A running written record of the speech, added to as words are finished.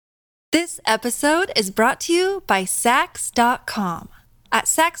This episode is brought to you by Sax.com. At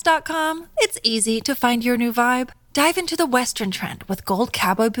Sax.com, it's easy to find your new vibe. Dive into the Western trend with gold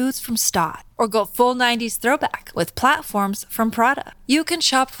cowboy boots from Stott, or go full 90s throwback with platforms from Prada. You can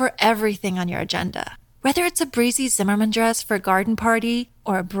shop for everything on your agenda, whether it's a breezy Zimmermann dress for a garden party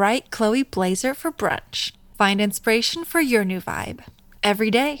or a bright Chloe blazer for brunch. Find inspiration for your new vibe every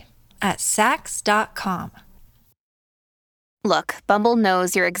day at Sax.com. Look, Bumble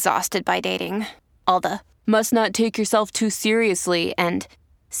knows you're exhausted by dating. All the must not take yourself too seriously and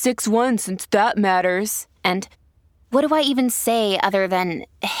 6'1" since that matters. And what do I even say other than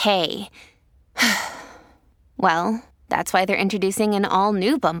hey? Well, that's why they're introducing an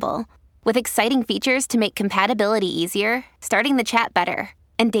all-new Bumble with exciting features to make compatibility easier, starting the chat better,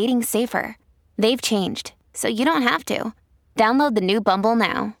 and dating safer. They've changed, so you don't have to. Download the new Bumble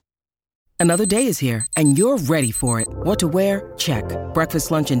now. Another day is here, and you're ready for it. What to wear? Check.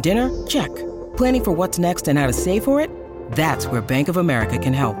 Breakfast, lunch, and dinner? Check. Planning for what's next and how to save for it? That's where Bank of America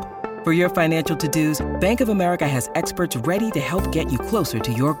can help. For your financial to-dos, Bank of America has experts ready to help get you closer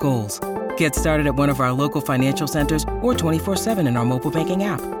to your goals. Get started at one of our local financial centers or 24/7 in our mobile banking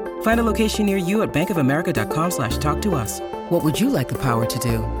app. Find a location near you at bankofamerica.com/talktous. What would you like the power to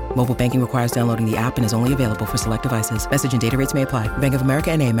do? Mobile banking requires downloading the app and is only available for select devices. Message and data rates may apply. Bank of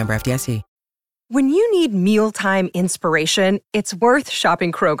America N.A., member FDIC. When you need mealtime inspiration, it's worth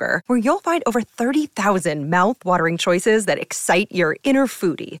shopping Kroger, where you'll find over 30,000 mouth-watering choices that excite your inner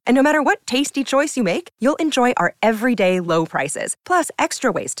foodie. And no matter what tasty choice you make, you'll enjoy our everyday low prices, plus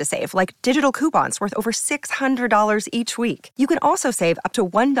extra ways to save, like digital coupons worth over $600 each week. You can also save up to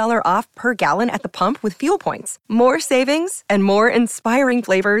 $1 off per gallon at the pump with fuel points. More savings and more inspiring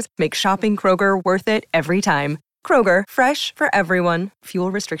flavors make shopping Kroger worth it every time. Kroger, fresh for everyone.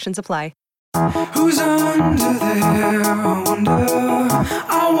 Fuel restrictions apply. Who's under there? I wonder.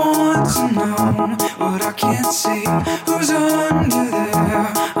 I want to know what I can't see. Who's under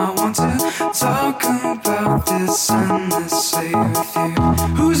there? I want to talk about this endlessly with you.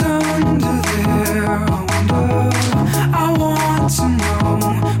 Who's under there? I wonder. I want to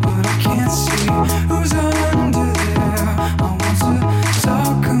know what I can't see. Who's under there? I want to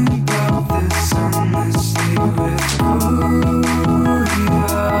talk about this endlessly with you.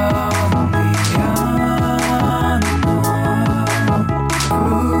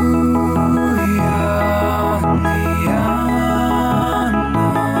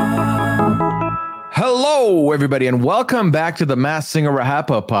 Hello, everybody, and welcome back to the Masked Singer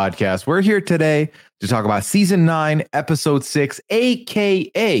RHAPA podcast. We're here today to talk about Season 9, Episode 6,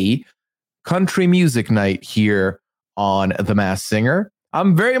 a.k.a. Country Music Night here on The Masked Singer.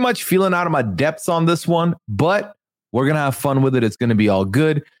 I'm very much feeling out of my depths on this one, but we're going to have fun with it. It's going to be all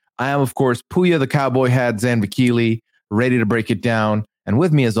good. I am, of course, Puya the Cowboy Hat Zanvikili, ready to break it down. And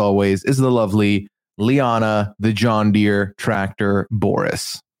with me, as always, is the lovely Liana, the John Deere Tractor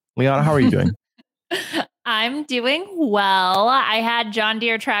Boris. Liana, how are you doing? I'm doing well. I had John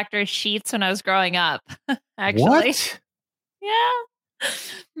Deere tractor sheets when I was growing up, actually. What?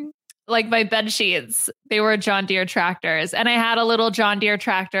 Yeah. Like my bed sheets, they were John Deere tractors. And I had a little John Deere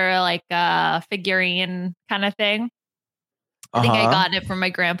tractor, like figurine kind of thing. I think I got it from my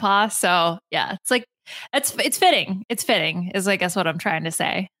grandpa. So yeah, it's like, it's fitting. It's fitting is I guess what I'm trying to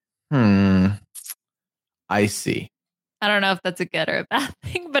say. I see. I don't know if that's a good or a bad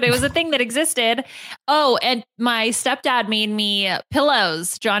thing, but it was a thing that existed. Oh, and my stepdad made me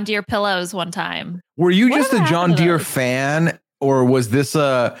pillows, John Deere pillows one time. Were you just a John Deere fan, or was this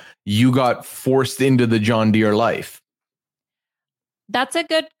you got forced into the John Deere life? That's a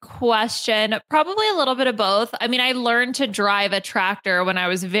good question. Probably a little bit of both. I mean, I learned to drive a tractor when I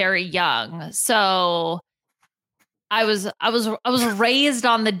was very young. So I was raised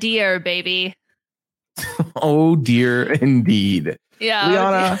on the Deere, baby. Oh dear, indeed. Yeah,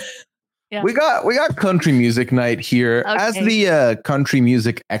 Liana, yeah. we got Country Music Night here. Okay. As the country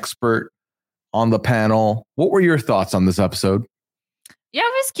music expert on the panel, what were your thoughts on this episode? Yeah,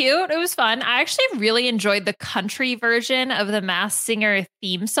 it was cute. It was fun. I actually really enjoyed the country version of the Masked Singer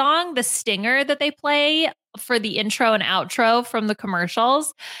theme song, the stinger that they play for the intro and outro from the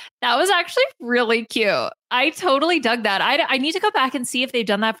commercials. That was actually really cute. I totally dug that. I need to go back and see if they've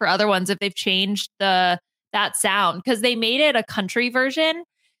done that for other ones, if they've changed that sound, because they made it a country version.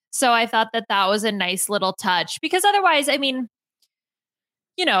 So I thought that was a nice little touch, because otherwise, I mean,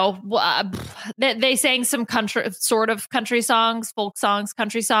 you know, they sang some sort of country songs, folk songs,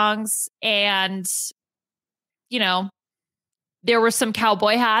 country songs, and, you know, there were some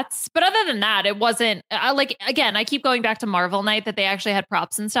cowboy hats. But other than that, it wasn't again, I keep going back to Marvel Night that they actually had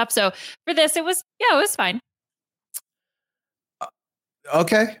props and stuff. So for this, it was fine.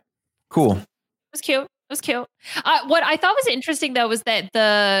 Okay. Cool. It was cute. It was cute. What I thought was interesting though was that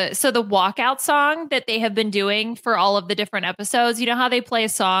the walkout song that they have been doing for all of the different episodes. You know how they play a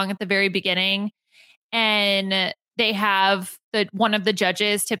song at the very beginning, and they have one of the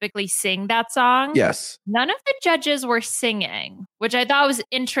judges typically sing that song. Yes. None of the judges were singing, which I thought was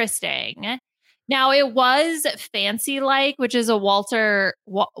interesting. Now it was Fancy Like, which is a Walker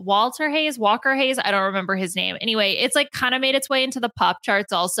Hayes. I don't remember his name. Anyway, it's like kind of made its way into the pop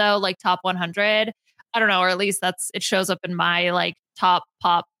charts also, like top 100. I don't know, or at least it shows up in my like top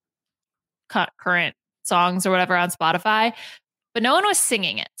pop current songs or whatever on Spotify. But no one was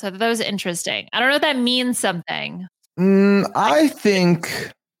singing it. So that was interesting. I don't know if that means something. I think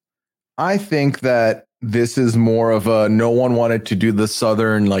that this is more of a no one wanted to do the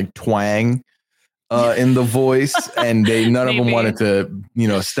Southern like twang in the voice, and none of them wanted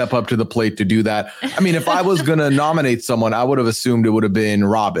to, step up to the plate to do that. I mean, if I was going to nominate someone, I would have assumed it would have been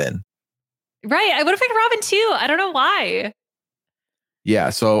Robin. Right. I would have picked Robin too. I don't know why. Yeah.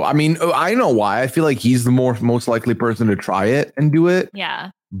 So, I mean, I know why. I feel like he's the most likely person to try it and do it.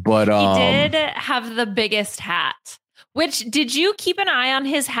 Yeah. But he did have the biggest hat. Which, did you keep an eye on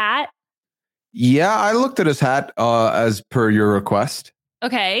his hat? Yeah, I looked at his hat as per your request.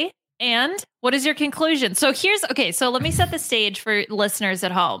 Okay. And what is your conclusion? So let me set the stage for listeners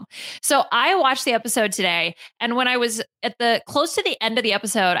at home. So I watched the episode today, and when I was close to the end of the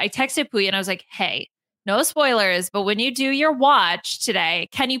episode, I texted Puya and I was like, hey, no spoilers, but when you do your watch today,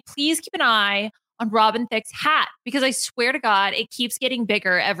 can you please keep an eye on Robin Thicke's hat? Because I swear to God, it keeps getting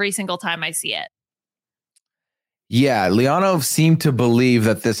bigger every single time I see it. Yeah, Liana seemed to believe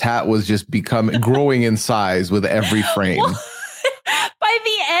that this hat was just growing in size with every frame. By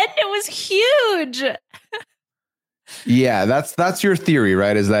the end, it was huge. Yeah, that's your theory,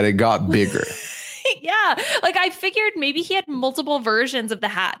 right? Is that it got bigger. Yeah, like I figured maybe he had multiple versions of the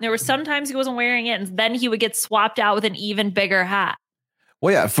hat. And there were sometimes he wasn't wearing it, and then he would get swapped out with an even bigger hat.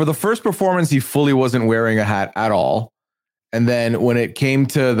 Well, yeah, for the first performance, he fully wasn't wearing a hat at all. And then when it came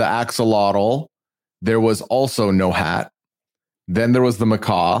to the axolotl, there was also no hat. Then there was the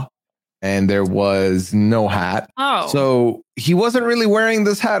macaw, and there was no hat. Oh. So he wasn't really wearing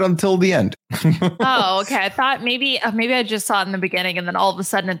this hat until the end. Oh, okay. I thought maybe I just saw it in the beginning, and then all of a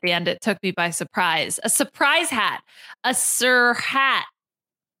sudden at the end, it took me by surprise. A surprise hat. A Sir hat.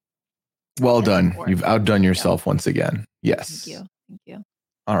 Well done. You've outdone yourself once again. Yes. Thank you.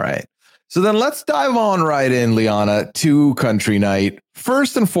 All right. So then let's dive on right in, Liana, to Country Night.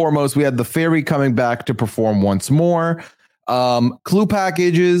 First and foremost, we had the Fairy coming back to perform once more. Clue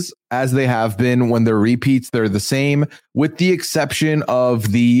packages, as they have been when they're repeats, they're the same, with the exception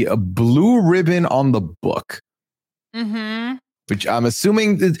of the blue ribbon on the book. Mm-hmm. Which I'm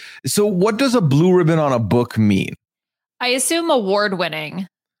assuming. So what does a blue ribbon on a book mean? I assume award-winning.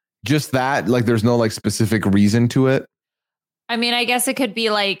 Just that? Like there's no like specific reason to it? I mean, I guess it could be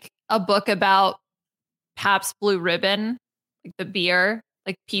like a book about Pabst Blue Ribbon, like the beer,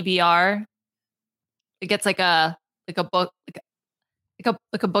 like PBR. It gets like a book, like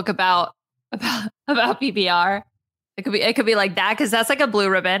a book about PBR. It could be like that because that's like a blue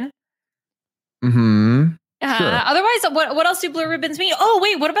ribbon. Hmm. Sure. Otherwise, what else do blue ribbons mean? Oh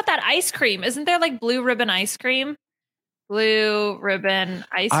wait, what about that ice cream? Isn't there like blue ribbon ice cream? Blue ribbon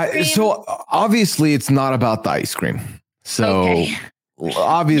ice cream. So obviously, it's not about the ice cream. So. Okay.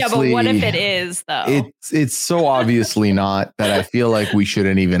 Obviously, yeah, but what if it is though? It's so obviously not that I feel like we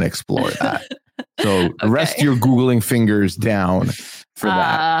shouldn't even explore that. So rest your Googling fingers down for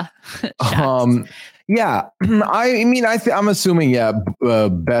that. Yeah, I mean, I'm assuming,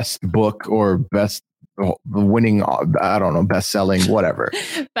 best book or best winning, I don't know, best selling, whatever.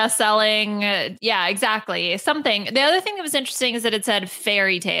 Best selling, yeah, exactly. Something. The other thing that was interesting is that it said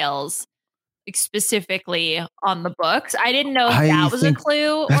fairy tales. Specifically on the books. I didn't know if that was a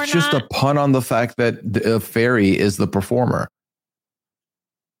clue or not. That's just a pun on the fact that the fairy is the performer.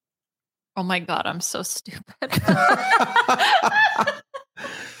 Oh my God, I'm so stupid. I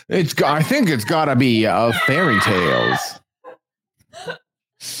think it's gotta be fairy tales.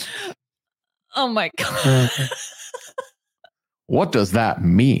 Oh my God. What does that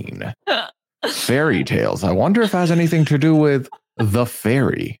mean? Fairy tales. I wonder if it has anything to do with the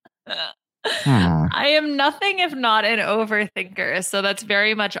fairy. I am nothing if not an overthinker, so that's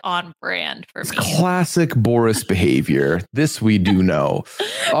very much on brand for me. Classic Boris behavior. This we do know.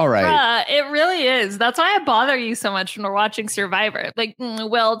 All right. It really is. That's why I bother you so much when we're watching Survivor. Like,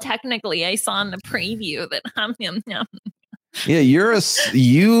 well, technically, I saw in the preview that Yeah,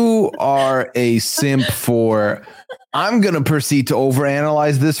 you are a simp for. I'm gonna proceed to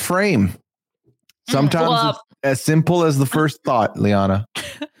overanalyze this frame. Sometimes it's as simple as the first thought, Liana.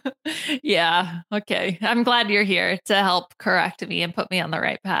 Yeah. Okay. I'm glad you're here to help correct me and put me on the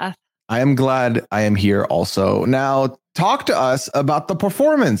right path. I am glad I am here also. Now, talk to us about the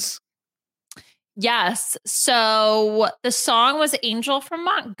performance. Yes. So the song was Angel from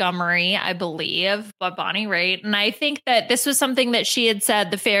Montgomery, I believe, by Bonnie Raitt. And I think that this was something that she had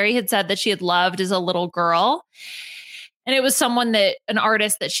said, the fairy had said that she had loved as a little girl. And it was an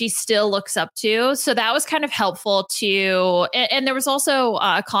artist that she still looks up to. So that was kind of helpful too. And there was also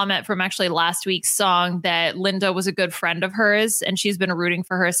a comment from actually last week's song that Linda was a good friend of hers and she's been rooting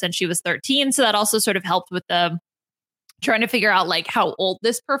for her since she was 13. So that also sort of helped with the trying to figure out like how old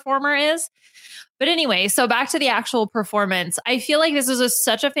this performer is. But anyway, so back to the actual performance. I feel like this is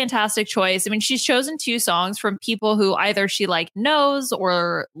such a fantastic choice. I mean, she's chosen 2 songs from people who either she like knows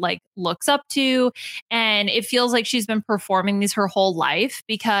or like looks up to. And it feels like she's been performing these her whole life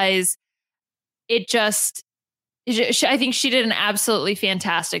because I think she did an absolutely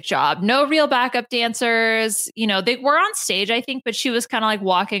fantastic job. No real backup dancers. You know, they were on stage, I think, but she was kind of like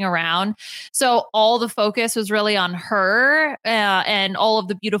walking around. So all the focus was really on her and all of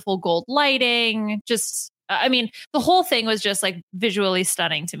the beautiful gold lighting. I mean, the whole thing was just like visually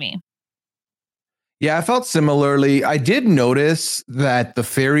stunning to me. Yeah, I felt similarly. I did notice that the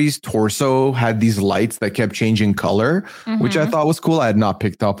fairy's torso had these lights that kept changing color, which I thought was cool. I had not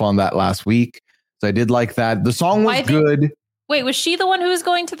picked up on that last week. So I did like that. The song was good. Wait, was she the one who was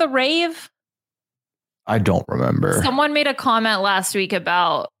going to the rave? I don't remember. Someone made a comment last week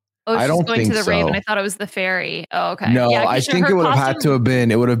about, she's going to the rave, and I thought it was the fairy. Oh, okay. No, yeah, I think it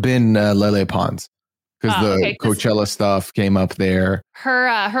would have been Lele Pons because the Coachella stuff came up there.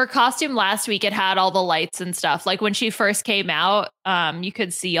 Her costume last week, it had all the lights and stuff. Like when she first came out, you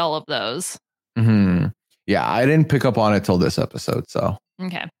could see all of those. Mm-hmm. Yeah, I didn't pick up on it till this episode. So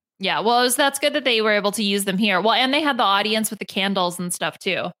okay. Yeah, well, that's good that they were able to use them here. Well, and they had the audience with the candles and stuff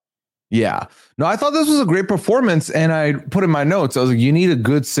too. Yeah. No, I thought this was a great performance. And I put in my notes, I was like, you need a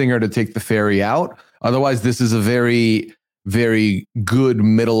good singer to take the fairy out. Otherwise, this is a very, very good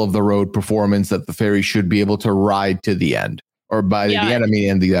middle of the road performance that the fairy should be able to ride to the end. Or by the end, I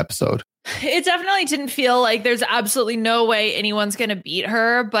mean end the episode. It definitely didn't feel like there's absolutely no way anyone's going to beat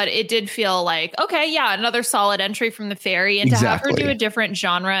her, but it did feel like, okay, yeah, another solid entry from the fairy. And to have her do a different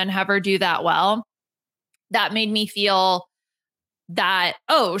genre and have her do that well, that made me feel that,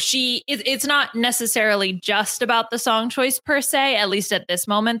 it's not necessarily just about the song choice per se, at least at this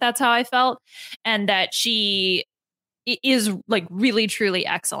moment, that's how I felt. And that she is like really, truly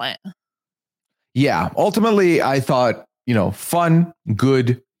excellent. Yeah. Ultimately, I thought, fun,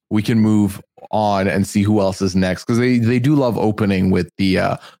 good. We can move on and see who else is next because they do love opening with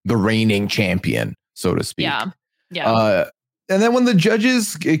the reigning champion, so to speak. Yeah. Yeah. And then when it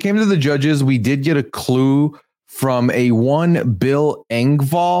came to the judges, we did get a clue from one Bill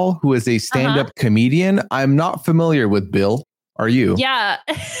Engvall, who is a stand-up comedian. I'm not familiar with Bill. Are you? Yeah.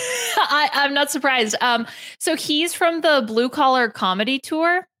 I'm not surprised. So he's from the Blue Collar Comedy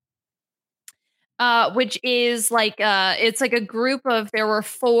Tour. Which is like it's like a group there were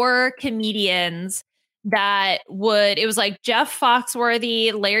 4 comedians it was like Jeff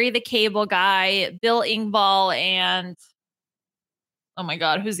Foxworthy, Larry the Cable Guy, Bill Engvall, and oh my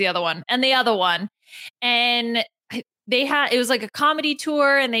God, who's the other one? And the other one. And it was like a comedy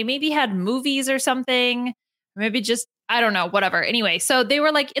tour and they maybe had movies or something, or maybe just, I don't know, whatever. Anyway, so they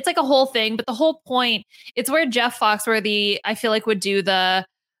were like, it's like a whole thing, but the whole point, it's where Jeff Foxworthy, I feel like would do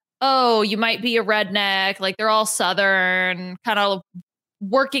you might be a redneck, like they're all Southern, kind of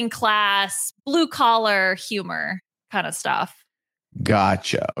working class, blue collar humor kind of stuff.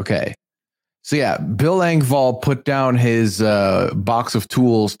 Gotcha. Okay. So yeah, Bill Engvall put down his box of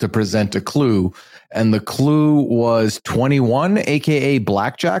tools to present a clue, and the clue was 21, aka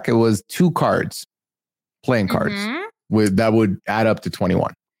blackjack. It was 2 cards, playing cards, that would add up to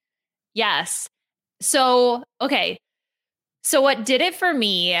 21. Yes. So, okay. So what did it for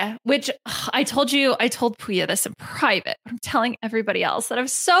me, which I told Puya this in private, I'm telling everybody else that I'm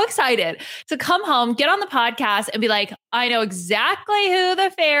so excited to come home, get on the podcast and be like, I know exactly who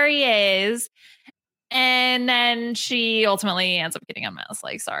the fairy is. And then she ultimately ends up getting a mess.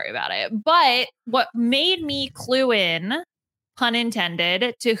 Like, sorry about it. But what made me clue in, pun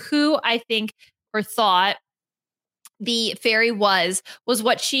intended, to who I think or thought the fairy was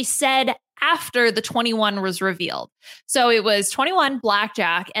what she said after the 21 was revealed. So it was 21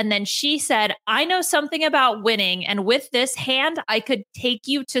 blackjack. And then she said, I know something about winning. And with this hand, I could take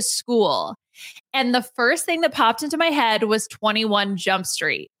you to school. And the first thing that popped into my head was 21 Jump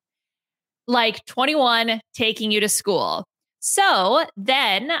Street. Like 21 taking you to school. So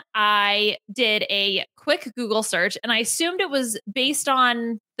then I did a quick Google search and I assumed it was based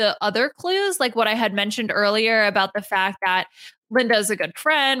on the other clues, like what I had mentioned earlier about the fact that Linda's a good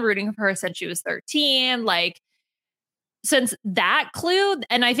friend, rooting for her since she was 13. Like, since that clue,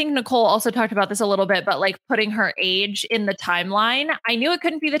 and I think Nicole also talked about this a little bit, but like putting her age in the timeline, I knew it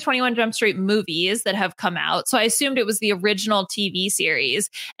couldn't be the 21 Jump Street movies that have come out. So I assumed it was the original TV series.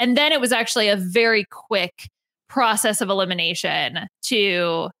 And then it was actually a very quick process of elimination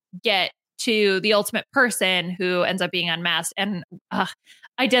to get to the ultimate person who ends up being unmasked and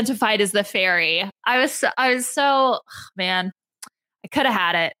identified as the fairy. I was so, man, I could have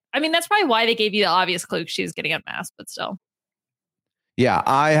had it. I mean, that's probably why they gave you the obvious clue. She was getting unmasked, but still. Yeah,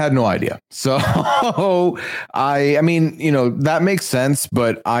 I had no idea. So I mean, that makes sense,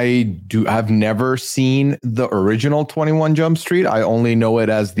 but I've never seen the original 21 Jump Street. I only know it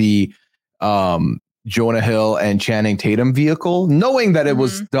as the Jonah Hill and Channing Tatum vehicle, knowing that it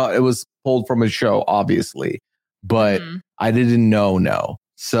was pulled from a show, obviously, but I didn't know. No.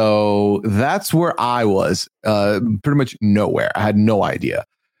 So that's where I was, pretty much nowhere. I had no idea.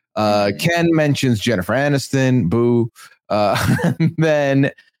 Ken mentions Jennifer Aniston, boo.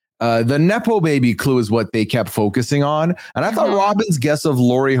 Then the Nepo baby clue is what they kept focusing on. And I thought Robin's guess of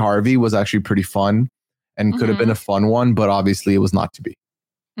Lori Harvey was actually pretty fun and could have been a fun one, but obviously it was not to be.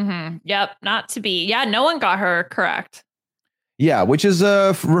 Yep, not to be. Yeah, no one got her correct. Yeah, which is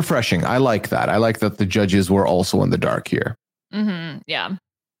refreshing. I like that. I like that the judges were also in the dark here. Yeah.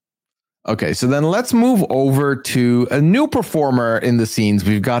 Okay, so then let's move over to a new performer in the scenes.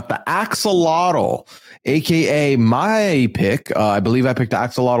 We've got the Axolotl, aka my pick. I believe I picked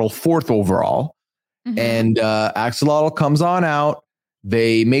Axolotl 4th overall. And Axolotl comes on out.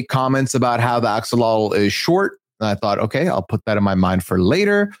 They make comments about how the Axolotl is short. And I thought, okay, I'll put that in my mind for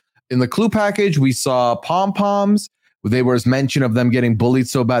later. In the clue package, we saw pom-poms. There was mention of them getting bullied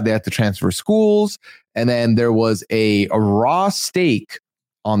so bad they had to transfer schools. And then there was a raw steak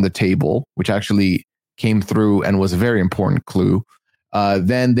on the table, which actually came through and was a very important clue.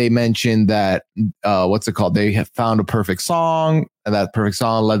 Then they mentioned that, they have found a perfect song, and that perfect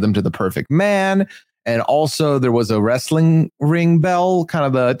song led them to the perfect man. And also there was a wrestling ring bell, kind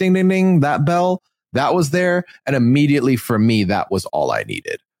of the ding, ding, ding, that bell that was there. And immediately for me, that was all I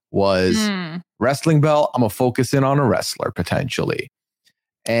needed was wrestling bell. I'm going to focus in on a wrestler potentially.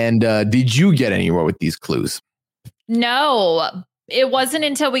 And did you get anywhere with these clues? No. It wasn't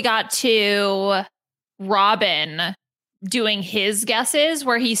until we got to Robin doing his guesses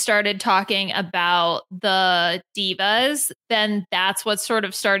where he started talking about the divas. Then that's what sort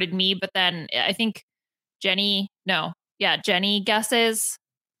of started me. But then I think Jenny guesses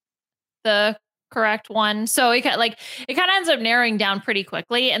the correct one. So it kind of ends up narrowing down pretty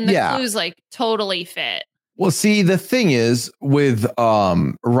quickly. And the clues totally fit. Well, see, the thing is with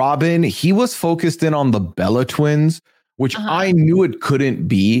Robin, he was focused in on the Bella twins, which I knew it couldn't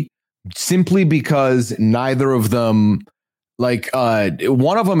be simply because neither of them,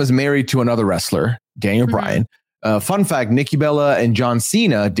 one of them is married to another wrestler, Daniel Bryan. Fun fact, Nikki Bella and John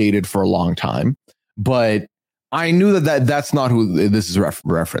Cena dated for a long time, but I knew that's not who this is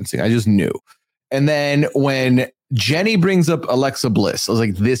referencing. I just knew. And then when Jenny brings up Alexa Bliss, I was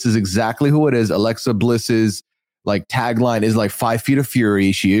like, this is exactly who it is. Alexa Bliss's tagline is 5 feet of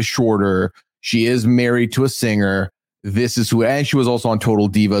fury. She is shorter. She is married to a singer. This is who, and she was also on Total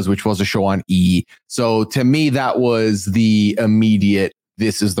Divas, which was a show on E! So to me, that was the immediate,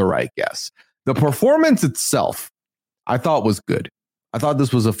 this is the right guess. The performance itself, I thought was good. I thought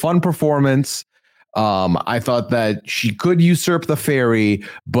this was a fun performance. I thought that she could usurp the fairy,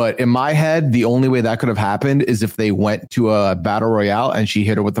 but in my head, the only way that could have happened is if they went to a battle royale and she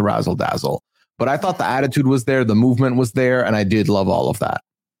hit her with the razzle dazzle. But I thought the attitude was there, the movement was there, and I did love all of that.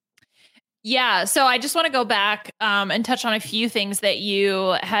 Yeah, so I just want to go back and touch on a few things that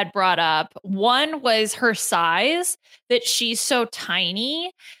you had brought up. One was her size, that she's so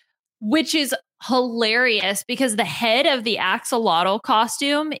tiny, which is hilarious because the head of the axolotl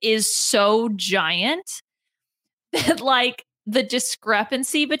costume is so giant that the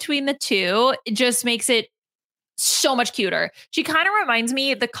discrepancy between the two, it just makes it so much cuter. She kind of reminds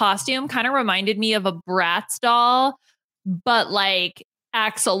me, the costume kind of reminded me of a Bratz doll, but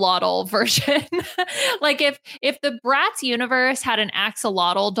axolotl version. If the Bratz universe had an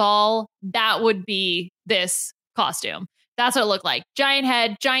axolotl doll, that would be this costume. That's what it looked like. Giant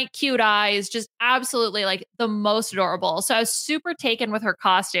head, giant cute eyes, just absolutely the most adorable. So I was super taken with her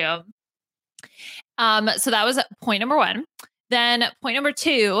costume. So that was point number 1. Then point number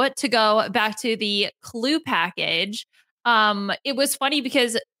 2, to go back to the clue package. It was funny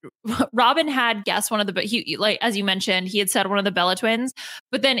because Robin had guessed one of the, he, like, as you mentioned, he had said one of the Bella twins,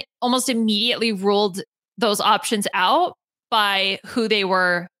 but then almost immediately ruled those options out by who they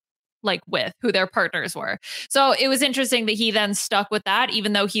were like with, who their partners were. So it was interesting that he then stuck with that,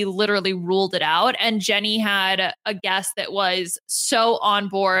 even though he literally ruled it out. And Jenny had a guess that was so on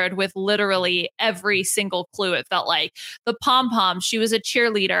board with literally every single clue. It felt like the pom-pom, she was a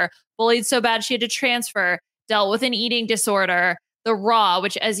cheerleader, bullied so bad she had to transfer, dealt with an eating disorder. The Raw,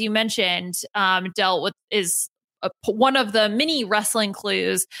 which, as you mentioned, dealt with, is one of the mini wrestling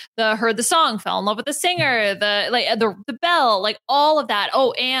clues. Heard the song, fell in love with the singer, the bell, like all of that.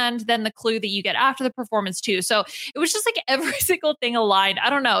 Oh, and then the clue that you get after the performance too. So it was just like every single thing aligned. I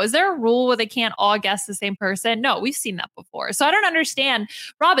don't know. Is there a rule where they can't all guess the same person? No, we've seen that before. So I don't understand,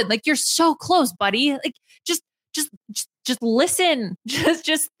 Robin. Like, you're so close, buddy. Like, just listen.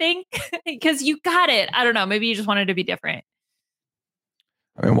 Just think, because you got it. I don't know. Maybe you just wanted to be different.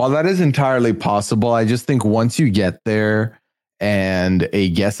 I mean, while that is entirely possible, I just think once you get there and a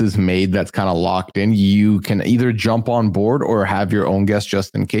guess is made that's kind of locked in, you can either jump on board or have your own guess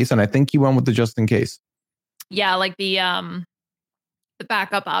just in case. And I think you went with the just in case. Yeah, like the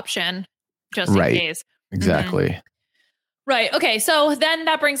backup option, just in case. Exactly. Mm-hmm. Right. Okay. So then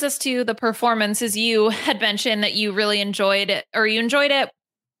that brings us to the performances. You had mentioned that you really enjoyed it, or you enjoyed it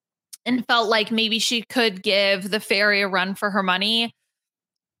and felt like maybe she could give the fairy a run for her money.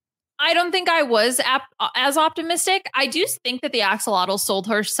 I don't think I was as optimistic. I do think that the axolotl sold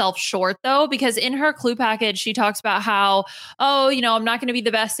herself short, though, because in her clue package, she talks about how, oh, I'm not going to be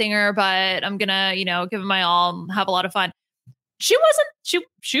the best singer, but I'm going to, give it my all and have a lot of fun. She wasn't,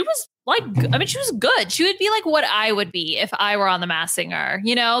 she was like, I mean, she was good. She would be like what I would be if I were on The Masked Singer,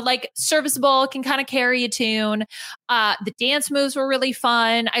 like serviceable, can kind of carry a tune. The dance moves were really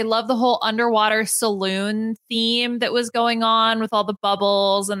fun. I love the whole underwater saloon theme that was going on with all the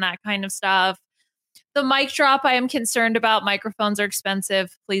bubbles and that kind of stuff. The mic drop, I am concerned about. Microphones are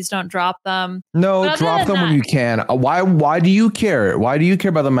expensive. Please don't drop them. No, drop them when you can. Why do you care? Why do you care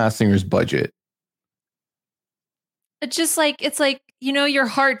about The Masked Singer's budget? It's just like, your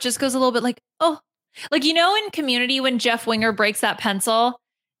heart just goes a little bit like, oh, like, in Community when Jeff Winger breaks that pencil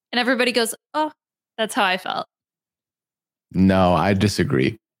and everybody goes, oh, that's how I felt. No, I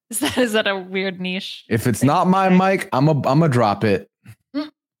disagree. Is that a weird niche? If it's not my mic, I'm a drop it.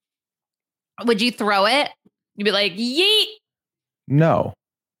 Would you throw it? You'd be like, yeet. No.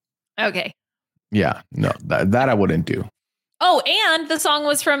 Okay. Yeah, no, that I wouldn't do. Oh, and the song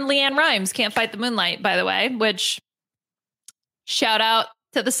was from LeAnn Rimes, Can't Fight the Moonlight, by the way, which shout out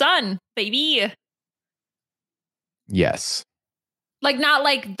to the sun, baby. Yes. Like, not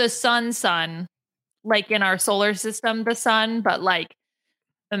like the sun, like in our solar system, the sun, but like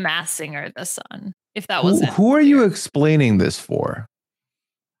The Masked Singer, the sun. If that was who are you explaining this for?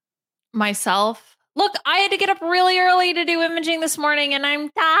 Myself. Look, I had to get up really early to do imaging this morning and I'm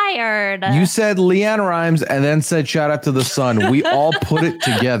tired. You said LeAnn Rimes and then said shout out to the sun. We all put it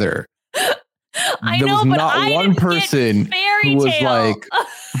together. There was not one person who was like,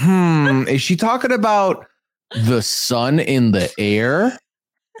 is she talking about the sun in the air?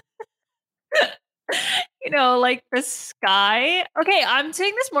 Like the sky. Okay, I'm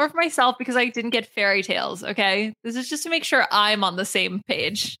saying this more for myself because I didn't get fairy tales. Okay, this is just to make sure I'm on the same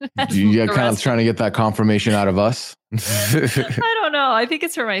page. You're kind of trying to get that confirmation out of us. I don't know. I think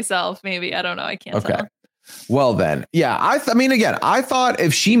it's for myself. Maybe, I don't know. I can't tell. Well then, yeah. I mean, again, I thought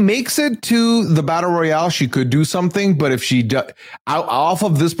if she makes it to the battle royale, she could do something. But if she off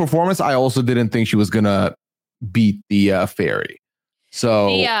of this performance, I also didn't think she was gonna beat the fairy. So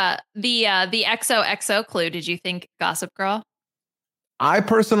the XOXO clue. Did you think Gossip Girl? I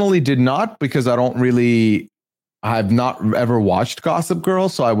personally did not, because I've not ever watched Gossip Girl,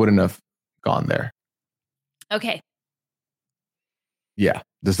 so I wouldn't have gone there. Okay. Yeah.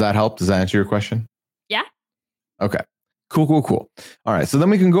 Does that help? Does that answer your question? Yeah. Okay. Cool. All right. So then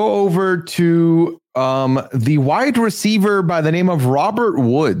we can go over to the wide receiver by the name of Robert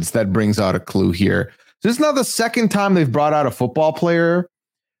Woods that brings out a clue here. So this is now the second time they've brought out a football player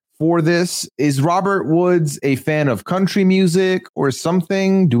for this. Is Robert Woods a fan of country music or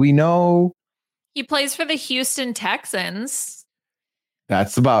something? Do we know? He plays for the Houston Texans.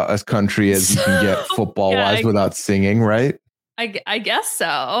 That's about as country as you can get football-wise without singing, right? I guess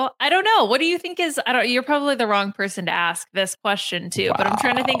so. I don't know. What do you think is, you're probably the wrong person to ask this question to, but I'm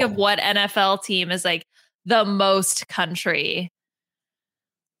trying to think of what NFL team is like the most country.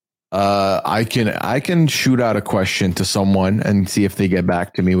 I can shoot out a question to someone and see if they get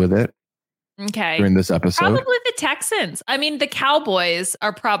back to me with it. Okay. During this episode. Probably the Texans. I mean, the Cowboys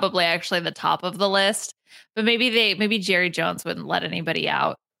are probably actually the top of the list, but maybe Jerry Jones wouldn't let anybody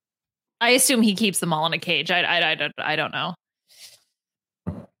out. I assume he keeps them all in a cage. I don't know.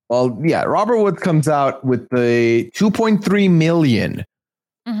 Well, yeah, Robert Woods comes out with the 2.3 million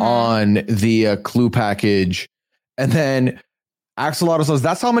on the Clue package. And then Axolotl says,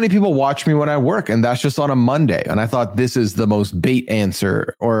 that's how many people watch me when I work. And that's just on a Monday. And I thought this is the most bait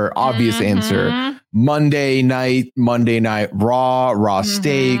answer or obvious answer. Monday night, raw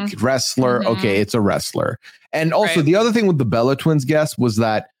steak, wrestler. Okay, it's a wrestler. And also the other thing with the Bella Twins guest was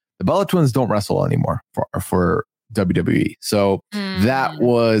that the Bella Twins don't wrestle anymore for WWE. So that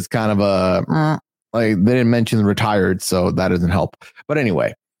was kind of a, like, they didn't mention retired, so that doesn't help. But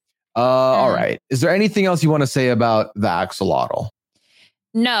anyway, all right. Is there anything else you want to say about the Axolotl?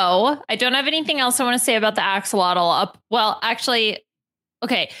 No, I don't have anything else I want to say about the Axolotl. Well, actually,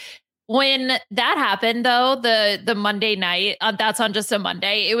 okay. When that happened, though, the Monday night, that's on just a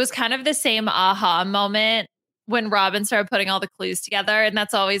Monday, it was kind of the same aha moment when Robin started putting all the clues together. And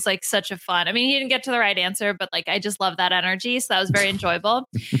that's always like such a fun. I mean, he didn't get to the right answer, but like, I just love that energy. So that was very enjoyable.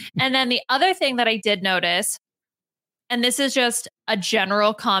 And then the other thing that I did notice, and this is just a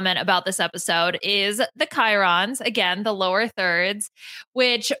general comment about this episode, is the chyrons, again, the lower thirds,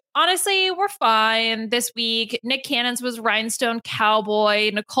 which honestly were fine this week. Nick Cannon's was Rhinestone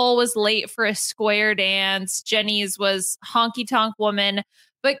Cowboy. Nicole was late for a square dance. Jenny's was Honky Tonk Woman.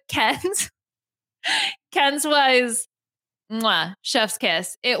 But Ken's was chef's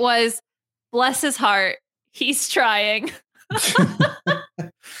kiss. It was bless his heart. He's trying.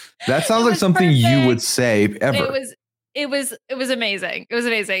 That sounds like something perfect. You would say ever. It was amazing. It was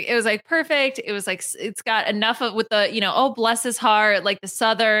amazing. It was like perfect. It was like, it's got enough of with the, oh, bless his heart, like the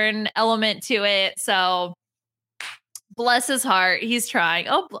Southern element to it. So bless his heart. He's trying.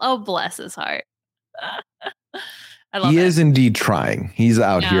 Oh, bless his heart. I love it. He is indeed trying. He's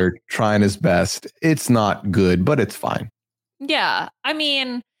out here trying his best. It's not good, but it's fine. Yeah. I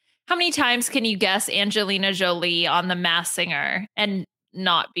mean, how many times can you guess Angelina Jolie on The Masked Singer and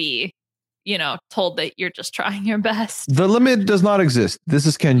not be, told that you're just trying your best? The limit does not exist. This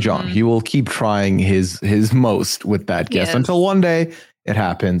is Ken Jeong. He will keep trying his most with that guess until one day it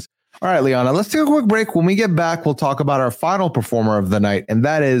happens. All right, Liana, let's take a quick break. When we get back, we'll talk about our final performer of the night, and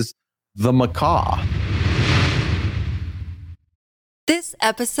that is the Macaw. This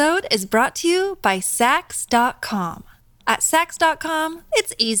episode is brought to you by Saks.com. At Saks.com,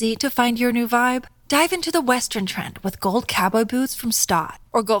 it's easy to find your new vibe. Dive into the Western trend with gold cowboy boots from Stott,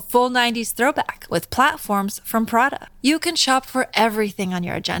 or go full 90s throwback with platforms from Prada. You can shop for everything on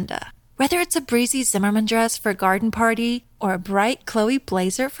your agenda, whether it's a breezy Zimmermann dress for a garden party or a bright Chloe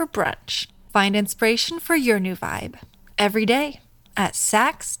blazer for brunch. Find inspiration for your new vibe every day at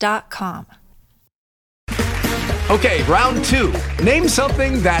Saks.com. Okay, round two. Name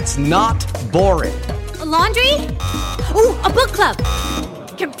something that's not boring. A laundry? Ooh, a book club.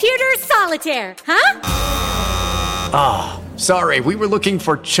 Computer solitaire, huh? Ah, oh, sorry. We were looking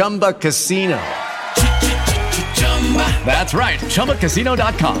for Chumba Casino. That's right.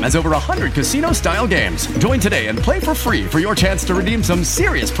 ChumbaCasino.com has over 100 casino-style games. Join today and play for free for your chance to redeem some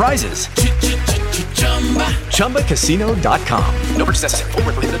serious prizes. ChumbaCasino.com. No purchase necessary. Void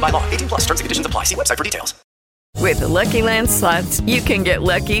where prohibited by law. 18+ terms and conditions apply. See website for details. With the Lucky Land Slots, you can get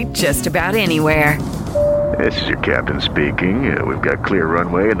lucky just about anywhere. This is your captain speaking. We've got clear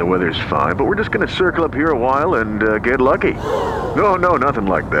runway and the weather's fine, but we're just going to circle up here a while and get lucky. No, nothing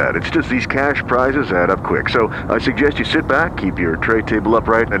like that. It's just these cash prizes add up quick. So I suggest you sit back, keep your tray table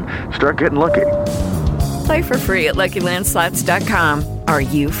upright, and start getting lucky. Play for free at LuckyLandSlots.com. Are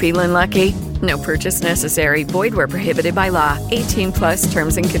you feeling lucky? No purchase necessary. Void where prohibited by law. 18+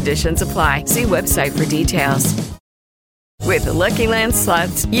 terms and conditions apply. See website for details. With the Lucky Land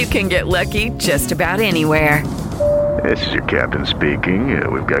Slots, you can get lucky just about anywhere. This is your captain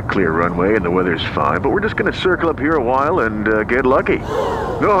speaking. We've got clear runway and the weather's fine, but we're just going to circle up here a while and get lucky.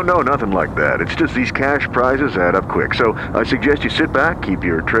 No, nothing like that. It's just these cash prizes add up quick. So I suggest you sit back, keep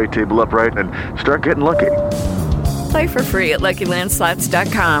your tray table upright, and start getting lucky. Play for free at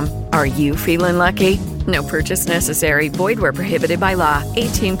LuckyLandSlots.com. Are you feeling lucky? No purchase necessary. Void where prohibited by law.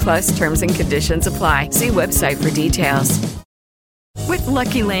 18+ terms and conditions apply. See website for details. With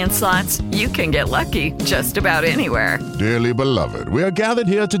Lucky Land Slots, you can get lucky just about anywhere. Dearly beloved, we are gathered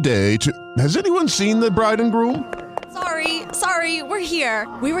here today to... Has anyone seen the bride and groom? Sorry, we're here.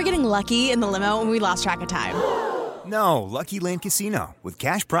 We were getting lucky in the limo and we lost track of time. No, Lucky Land Casino, with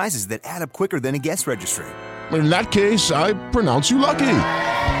cash prizes that add up quicker than a guest registry. In that case, I pronounce you lucky.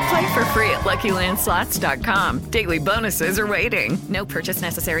 Play for free at LuckyLandSlots.com. Daily bonuses are waiting. No purchase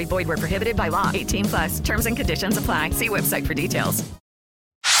necessary. Void where prohibited by law. 18+. Terms and conditions apply. See website for details.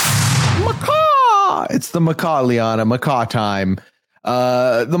 Macaw! It's the Macaw, Liana. Macaw time.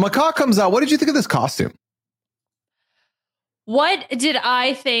 The macaw comes out. What did you think of this costume? What did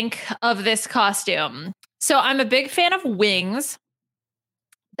I think of this costume? So I'm a big fan of wings.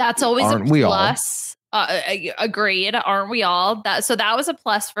 That's always Aren't a we all? plus. Agreed. Aren't we all? So that was a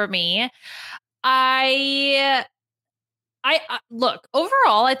plus for me. I look,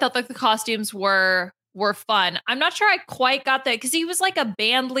 overall, I thought like the costumes were fun. I'm not sure I quite got that because he was like a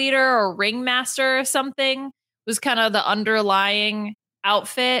band leader or ringmaster or something. Was kind of the underlying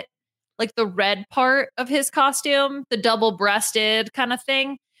outfit, like the red part of his costume, the double-breasted kind of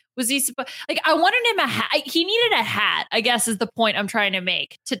thing. Was he like? I wanted him a hat. He needed a hat, I guess, is the point I'm trying to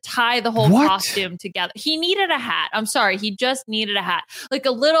make to tie the whole costume together. He needed a hat. I'm sorry, he just needed a hat, like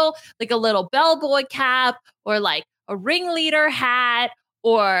a little bellboy cap, or like a ringleader hat,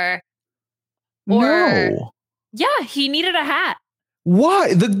 or No. Yeah, he needed a hat.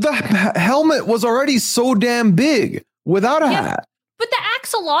 Why? The helmet was already so damn big without a hat. But the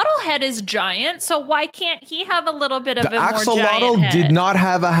axolotl head is giant, so why can't he have a little bit of The a more axolotl giant head? did not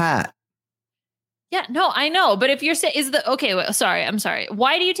have a hat. Yeah, no, I know. But if you're saying I'm sorry.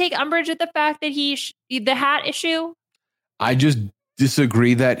 Why do you take umbrage with the fact that the hat issue? I just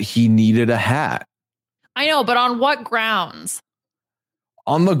disagree that he needed a hat. I know, but on what grounds?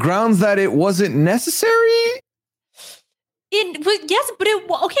 On the grounds that it wasn't necessary?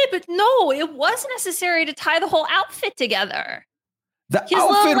 But no, it was necessary to tie the whole outfit together. The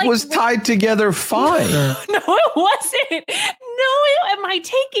outfit was tied together fine. No, it wasn't. No, am I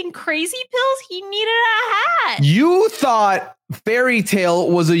taking crazy pills? He needed a hat. You thought fairy tale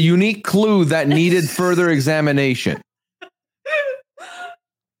was a unique clue that needed further examination.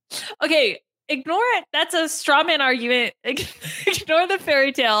 Okay, ignore it. That's a straw man argument. Ignore the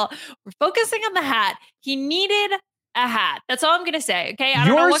fairy tale. We're focusing on the hat. He needed a hat. That's all I'm gonna say. Okay, I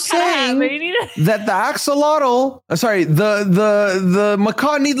don't know what kind of hat, but he needed. That the axolotl, the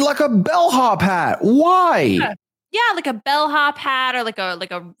macaw needed like a bellhop hat. Why? Yeah, like a bellhop hat, or like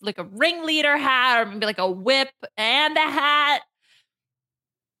a ringleader hat, or maybe like a whip and a hat.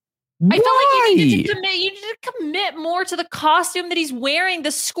 Why? I felt like you need to commit more to the costume that he's wearing.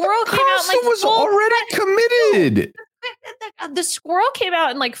 The squirrel came out like was already committed. The squirrel came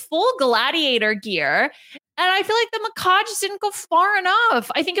out in like full gladiator gear. And I feel like the macaw just didn't go far enough.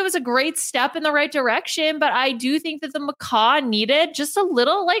 I think it was a great step in the right direction, but I do think that the macaw needed just a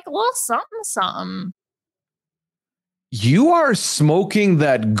little something. You are smoking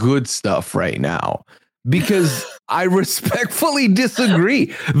that good stuff right now because I respectfully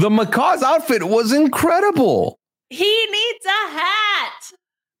disagree. The macaw's outfit was incredible. He needs a hat.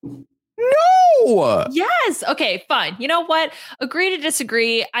 No. Yes. Okay, fine. You know what? Agree to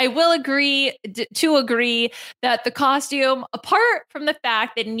disagree. I will agree to agree that the costume, apart from the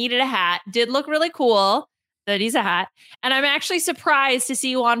fact that it needed a hat, did look really cool. That he's a hat. And I'm actually surprised to see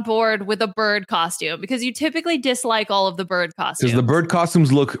you on board with a bird costume because you typically dislike all of the bird costumes. Because the bird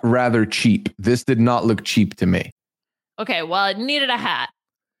costumes look rather cheap. This did not look cheap to me. Okay, well, it needed a hat.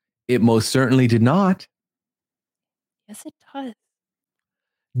 It most certainly did not. Yes, it does.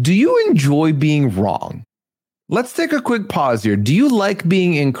 Do you enjoy being wrong? Let's take a quick pause here. Do you like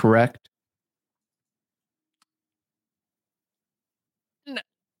being incorrect?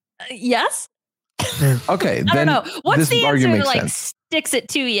 Yes. Okay, I don't know. What's the answer to like sense. sticks it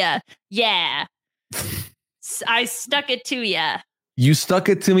to you? Yeah. I stuck it to you. You stuck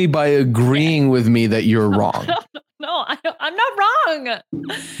it to me by agreeing with me that you're wrong. No, I'm not wrong.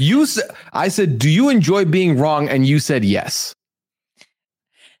 I said, do you enjoy being wrong? And you said yes.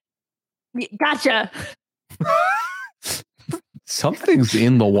 Gotcha. Something's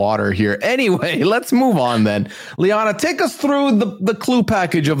in the water here. Anyway, let's move on then. Liana, take us through the clue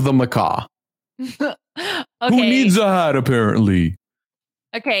package of the macaw. Okay. Who needs a hat, apparently?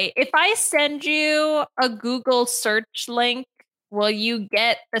 Okay, if I send you a Google search link, will you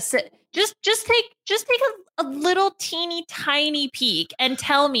get just take a little teeny tiny peek and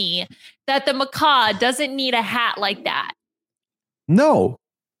tell me that the macaw doesn't need a hat like that? No.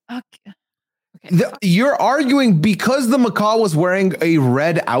 Okay. You're arguing because the macaw was wearing a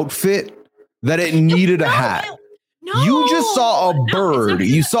red outfit that it needed a hat. You just saw a bird.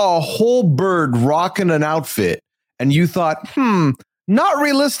 You saw a whole bird rocking an outfit, and you thought, not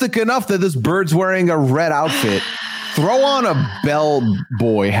realistic enough that this bird's wearing a red outfit. Throw on a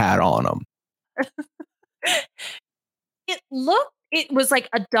bellboy hat on him. It was like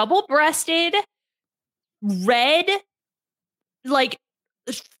a double-breasted red, like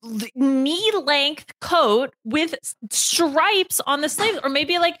knee-length coat with stripes on the sleeves, or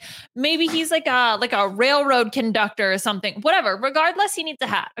maybe he's like a railroad conductor or something. Whatever. Regardless, he needs a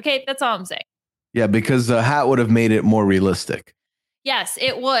hat. Okay, that's all I'm saying. Yeah, because a hat would have made it more realistic. Yes,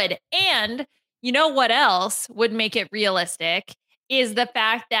 it would. And you know what else would make it realistic is the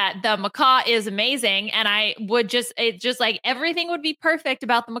fact that the macaw is amazing. And it's just like everything would be perfect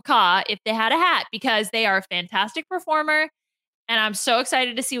about the macaw if they had a hat, because they are a fantastic performer. And I'm so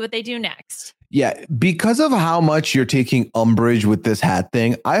excited to see what they do next. Yeah, because of how much you're taking umbrage with this hat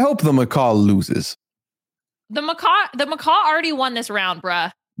thing, I hope the macaw loses. The macaw already won this round,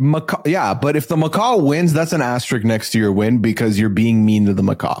 bruh. Yeah, but if the macaw wins, that's an asterisk next to your win because you're being mean to the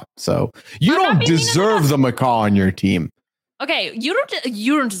macaw. So you don't deserve the macaw on your team. Okay, you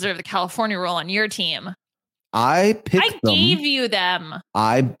don't deserve the California roll on your team. I gave you them.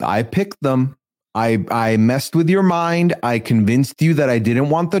 I picked them. I messed with your mind. I convinced you that I didn't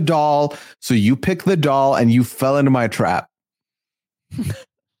want the doll. So you picked the doll and you fell into my trap.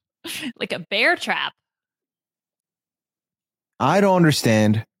 Like a bear trap. I don't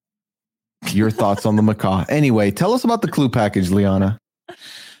understand your thoughts on the macaw. Anyway, tell us about the clue package, Liana.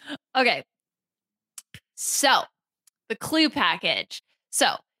 Okay. So the clue package.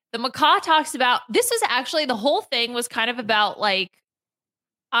 So the macaw talks about, this is actually, the whole thing was kind of about like,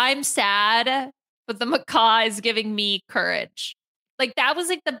 I'm sad, but the macaw is giving me courage. Like that was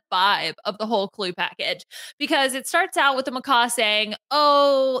like the vibe of the whole clue package, because it starts out with the macaw saying,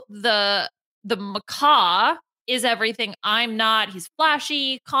 oh, the macaw is everything I'm not. He's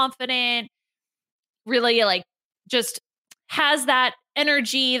flashy, confident, really like just has that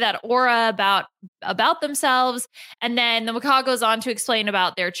energy, that aura about themselves. And then the macaw goes on to explain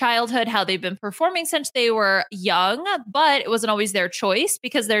about their childhood, how they've been performing since they were young, but it wasn't always their choice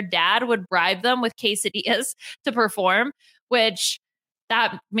because their dad would bribe them with quesadillas to perform, which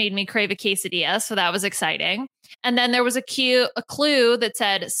that made me crave a quesadilla. So that was exciting. And then there was a clue that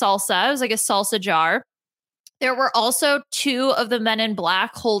said salsa. It was like a salsa jar. There were also two of the men in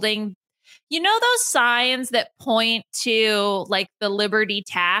black holding, you know, those signs that point to like the Liberty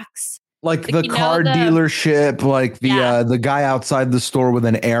tax, like the car dealership, like the guy outside the store with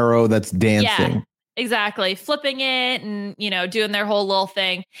an arrow that's dancing. Yeah, exactly. Flipping it and, you know, doing their whole little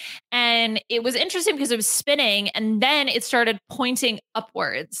thing. And it was interesting because it was spinning and then it started pointing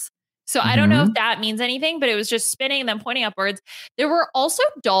upwards. So I don't know if that means anything, but it was just spinning and then pointing upwards. There were also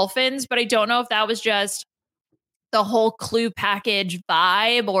dolphins, but I don't know if that was just the whole clue package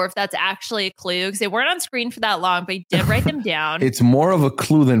vibe or if that's actually a clue, because they weren't on screen for that long, but he did write them down. It's more of a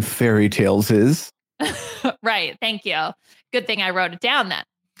clue than fairy tales is. Right. Thank you. Good thing I wrote it down then.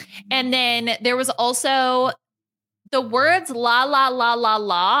 And then there was also the words la, la, la, la,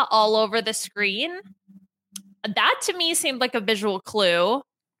 la all over the screen. That to me seemed like a visual clue.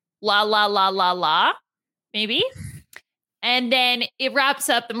 La, la, la, la, la, maybe. And then it wraps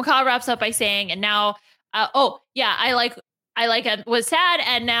up, the macaw wraps up by saying, and now, I was sad,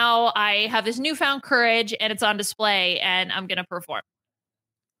 and now I have this newfound courage, and it's on display, and I'm gonna perform.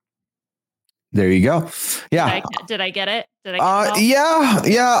 There you go. Yeah. Did I get it? Did I?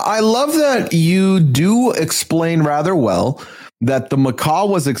 Yeah. I love that you do explain rather well that the macaw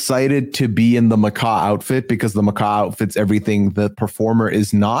was excited to be in the macaw outfit because the macaw outfit's everything the performer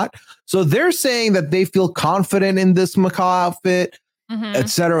is not. So they're saying that they feel confident in this macaw outfit, et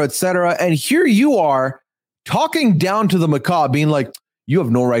cetera, et cetera. And here you are talking down to the macaw, being like, you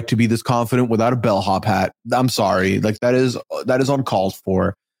have no right to be this confident without a bellhop hat. I'm sorry. Like that is uncalled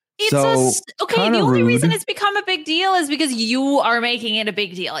for. The only reason it's become a big deal is because you are making it a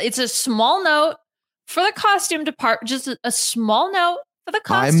big deal. It's a small note for the costume department, just a small note for the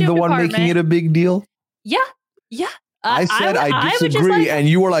costume department. I'm the one making it a big deal. Yeah. I said I disagree, and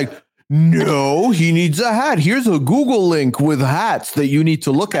you were like, no, he needs a hat. Here's a Google link with hats that you need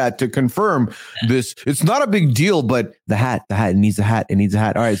to look at to confirm this. It's not a big deal, but the hat needs a hat. It needs a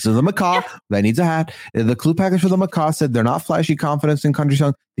hat. All right. So the macaw that needs a hat. The clue package for the macaw said they're not flashy confidence in country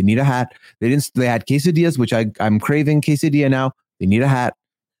song. They need a hat. They had quesadillas, which I'm craving quesadilla now. They need a hat.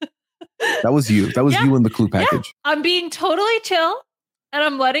 That was you. That was you in the clue package. Yeah. I'm being totally chill and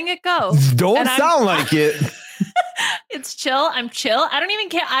I'm letting it go. Don't sound like it. It's chill. I'm chill. I don't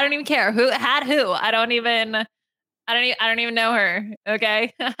even care who had who. I don't even know her.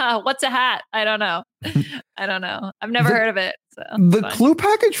 Okay. What's a hat? I don't know. I've never heard of it. So the clue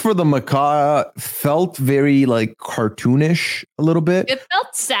package for the macaw felt very like cartoonish a little bit. It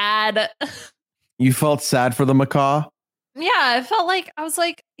felt sad. You felt sad for the macaw? Yeah. I felt like, I was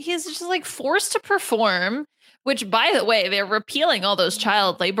like, he's just like forced to perform, which by the way, they're repealing all those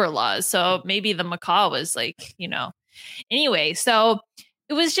child labor laws. So maybe the macaw was like, you know, anyway, so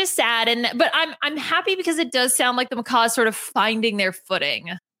it was just sad. But I'm happy because it does sound like the macaw is sort of finding their footing.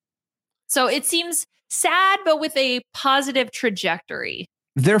 So it seems sad, but with a positive trajectory.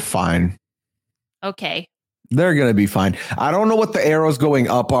 They're fine. Okay. They're going to be fine. I don't know what the arrows going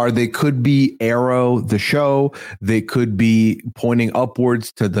up are. They could be Arrow, the show. They could be pointing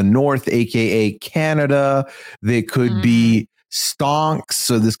upwards to the north, aka Canada. They could be stonks.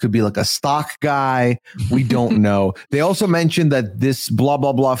 So this could be like a stock guy. We don't know. They also mentioned that this blah,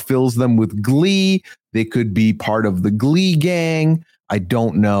 blah, blah fills them with glee. They could be part of the Glee gang. I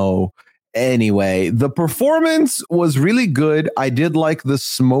don't know. Anyway, the performance was really good. I did like the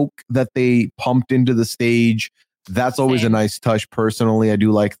smoke that they pumped into the stage. That's always a nice touch. Personally, I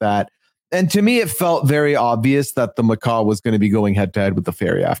do like that. And to me, it felt very obvious that the macaw was going to be going head to head with the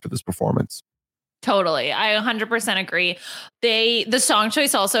fairy after this performance. Totally. I 100% agree. The song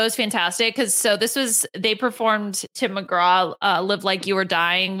choice also is fantastic because they performed Tim McGraw, Live Like You Were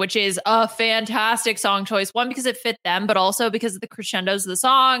Dying, which is a fantastic song choice. One, because it fit them, but also because of the crescendos of the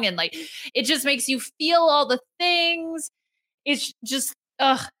song. And like, it just makes you feel all the things. It's just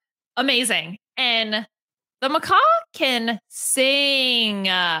amazing. And the macaw can sing.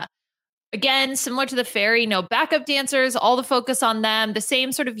 Again, similar to the fairy, no backup dancers, all the focus on them, the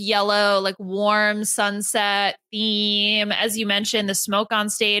same sort of yellow, like warm sunset theme. As you mentioned, the smoke on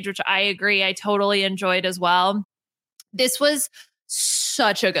stage, which I agree, I totally enjoyed as well. This was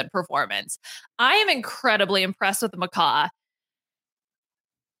such a good performance. I am incredibly impressed with the macaw.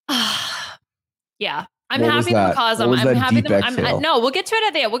 Yeah. I'm happy the macaws. I'm happy. No, we'll get to it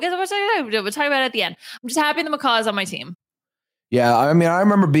at the end. We'll talk about it at the end. I'm just happy the macaws on my team. Yeah, I mean, I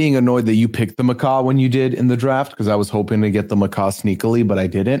remember being annoyed that you picked the macaw when you did in the draft because I was hoping to get the macaw sneakily, but I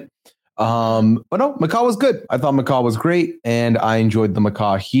didn't. But no, macaw was good. I thought macaw was great, and I enjoyed the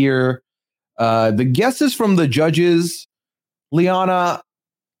macaw here. The guesses from the judges, Liana,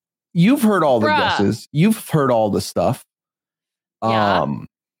 you've heard all the guesses. You've heard all the stuff. Yeah.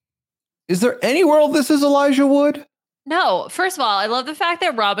 Is there any world this is Elijah Wood? No. First of all, I love the fact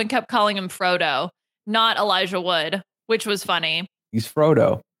that Robin kept calling him Frodo, not Elijah Wood, which was funny. He's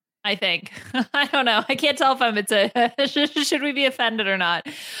Frodo, I think. I don't know. I can't tell if should we be offended or not?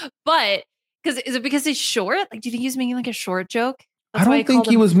 But is it because he's short? Like, do you think he's making like a short joke? I don't think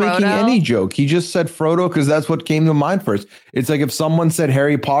he was making any joke. He just said Frodo because that's what came to mind first. It's like if someone said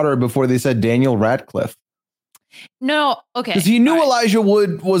Harry Potter before they said Daniel Radcliffe. No, okay. Because he knew Elijah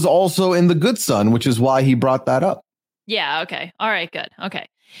Wood was also in The Good Son, which is why he brought that up. Yeah, okay. All right, good. Okay.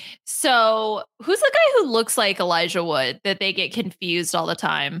 So who's the guy who looks like Elijah Wood that they get confused all the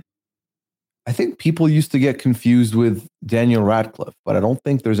time? I think people used to get confused with Daniel Radcliffe, but I don't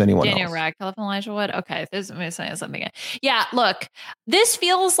think there's anyone else. Daniel Radcliffe and Elijah Wood? Okay, this is me saying something. Yeah, look, this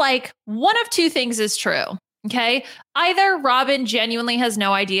feels like one of two things is true, okay? Either Robin genuinely has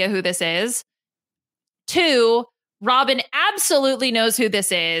no idea who this is. Two, Robin absolutely knows who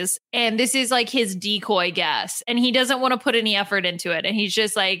this is, and this is like his decoy guess, and he doesn't want to put any effort into it, and he's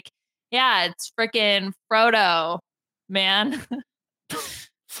just like, yeah, it's freaking Frodo, man.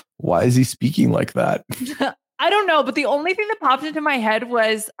 Why is he speaking like that? I don't know, but the only thing that popped into my head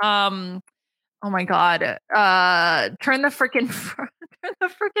was, oh my God, turn the freaking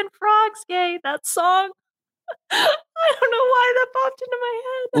frogs gay, that song. I don't know why that popped into my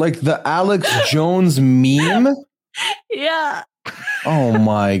head. Like the Alex Jones meme? Yeah. Oh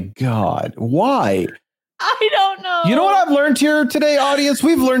my God. Why? I don't know. You know what I've learned here today, audience?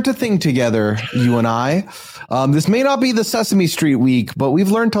 We've learned to think together, you and I. This may not be the Sesame Street week, but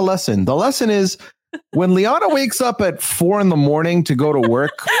we've learned a lesson. The lesson is when Liana wakes up at 4 a.m. to go to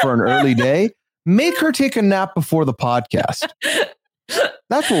work for an early day, make her take a nap before the podcast.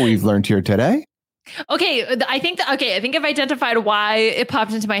 That's what we've learned here today. Okay, I think I've identified why it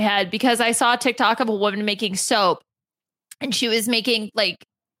popped into my head because I saw a TikTok of a woman making soap and she was making like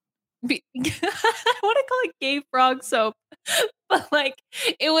I want to call it gay frog soap, but like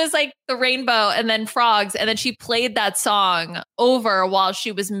it was like the rainbow and then frogs, and then she played that song over while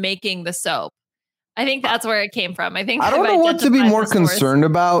she was making the soap. I think that's where it came from. I don't know what to be more concerned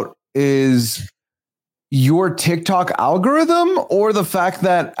about is your TikTok algorithm or the fact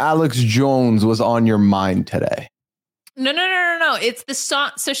that Alex Jones was on your mind today. No. It's the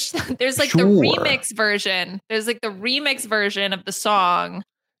song. So there's like the remix version. There's like the remix version of the song.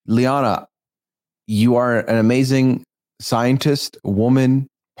 Liana, you are an amazing scientist, woman,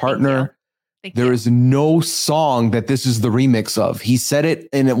 partner. Thank there you. is no song that this is the remix of. He said it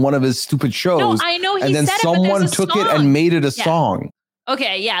in one of his stupid shows. No, I know he and then said someone it, but took it and made it a song.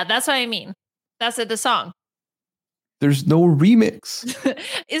 Okay, yeah, that's what I mean. That's the song. There's no remix.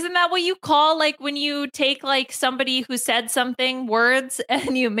 Isn't that what you call like when you take like somebody who said something words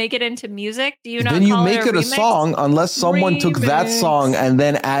and you make it into music? Do you not? Then you call make it a remix? song unless someone took that song and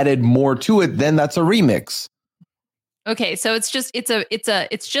then added more to it. Then that's a remix. Okay, so it's just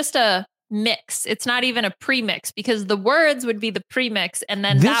a mix. It's not even a pre-mix because the words would be the pre-mix and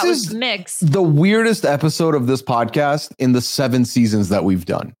then This that was is the mix. the weirdest episode of this podcast in the 7 seasons that we've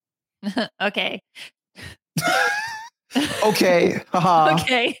done. Okay. Okay. Haha.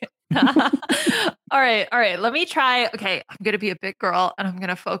 Okay. All right. Let me try. Okay. I'm going to be a big girl and I'm going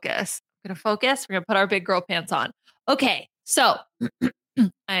to focus. We're going to put our big girl pants on. Okay. So I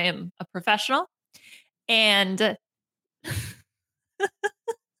am a professional and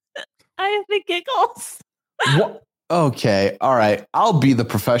I have the giggles. What? Okay. All right. I'll be the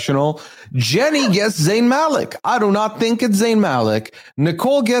professional. Jenny guessed Zayn Malik. I do not think it's Zayn Malik.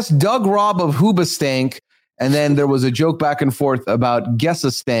 Nicole guessed Doug Robb of Hoobastank. And then there was a joke back and forth about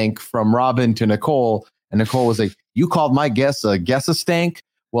guess-a-stank from Robin to Nicole. And Nicole was like, you called my guess a guess-a-stank?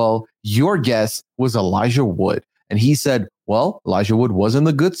 Well, your guess was Elijah Wood. And he said, well, Elijah Wood was in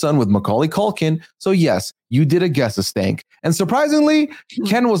The Good Son with Macaulay Culkin. So yes, you did a guess-a-stank. And surprisingly,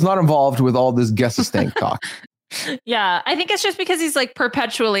 Ken was not involved with all this guess-a-stank talk. Yeah, I think it's just because he's like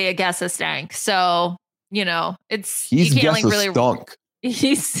perpetually a guess-a-stank. So, you know, he's guess-a-stunk.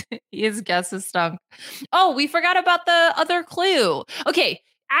 He is guess-a-stunk. Oh, we forgot about the other clue. Okay,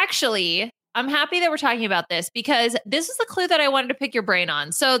 actually, I'm happy that we're talking about this because this is the clue that I wanted to pick your brain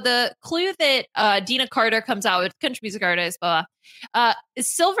on. So the clue that Dina Carter comes out with, country music artist, is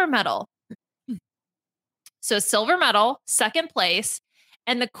silver medal. So silver medal, second place.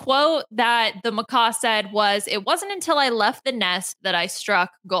 And the quote that the macaw said was, "It wasn't until I left the nest that I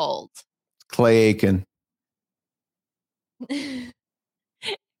struck gold." Clay Aiken.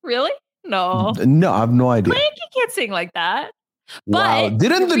 Really? No. No, I have no idea. Clay Aiken can't sing like that. Wow. But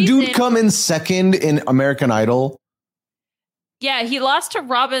Didn't the dude come in second in American Idol? Yeah, he lost to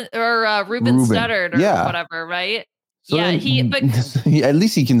Ruben Studdard or whatever, right? So yeah, then, at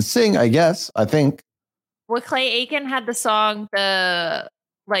least he can sing, I guess. I think. Well, Clay Aiken had the song, I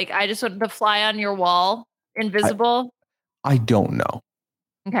just want to fly on your wall, Invisible. I don't know.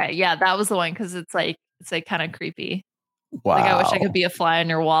 Okay, yeah, that was the one because it's like kind of creepy. Wow. Like I wish I could be a fly on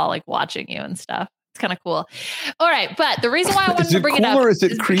your wall, like watching you and stuff. It's kind of cool. All right, but the reason why I wanted to bring it up or is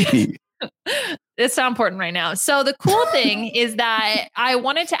it creepy? It's not important right now. So the cool thing is that I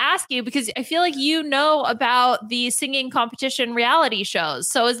wanted to ask you because I feel like you know about the singing competition reality shows.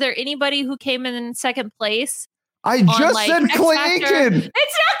 So is there anybody who came in second place? I just said Clay Aiken.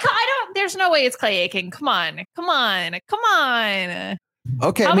 It's not. There's no way it's Clay Aiken. Come on.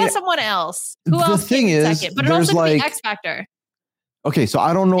 Okay. How about someone else? Who else came in second? But it also could be X Factor. Okay, so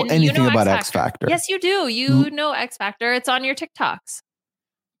I don't know anything about X Factor. Yes, you do. You know X Factor. It's on your TikToks.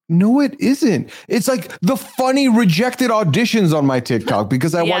 No, it isn't. It's like the funny rejected auditions on my TikTok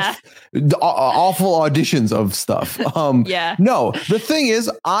because I watch the awful auditions of stuff. No, the thing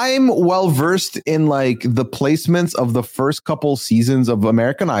is, I'm well versed in like the placements of the first couple seasons of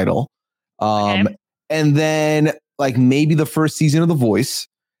American Idol, and then like maybe the first season of The Voice.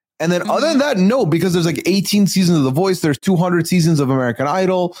 And then other than that, no, because there's like 18 seasons of The Voice. There's 200 seasons of American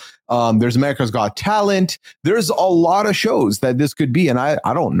Idol. There's America's Got Talent. There's a lot of shows that this could be. And I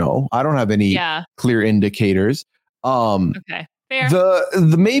don't know. I don't have any clear indicators. Okay, fair.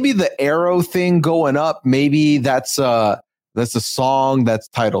 The maybe the arrow thing going up. Maybe that's a song that's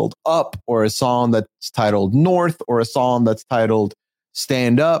titled Up, or a song that's titled North, or a song that's titled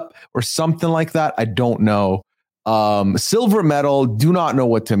Stand Up, or something like that. I don't know. Silver medal, do not know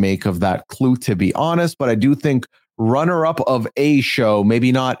what to make of that clue, to be honest, but I do think runner up of a show,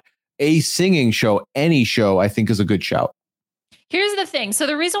 maybe not a singing show, any show, I think is a good shout. Here's the thing. So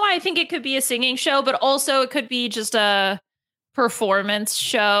the reason why I think it could be a singing show, but also it could be just a performance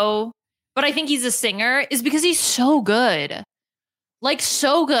show, but I think he's a singer, is because he's so good. Like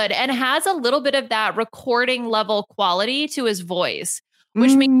so good, and has a little bit of that recording level quality to his voice,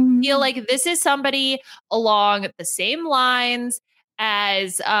 which makes me feel like this is somebody along the same lines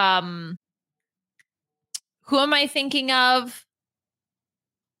as who am I thinking of?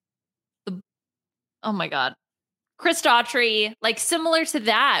 Oh my God. Chris Daughtry, like similar to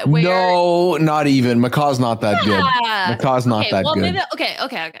that. Where, no, not even. Macaw's not that good. Macaw's not that good. Maybe, okay.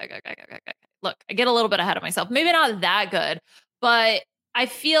 Look, I get a little bit ahead of myself. Maybe not that good, but I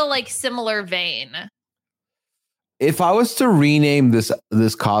feel like similar vein. If I was to rename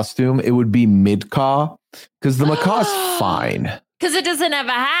this costume, it would be Midcaw, because the Macaw's fine. Because it doesn't have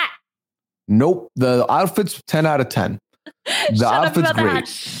a hat. Nope. The outfit's 10 out of 10. The outfit's great.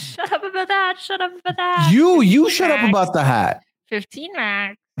 Shut up about that. You shut up about the hat. 15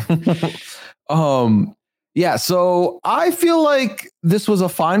 max. Yeah, so I feel like this was a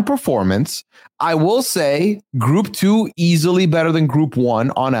fine performance. I will say Group 2 easily better than Group 1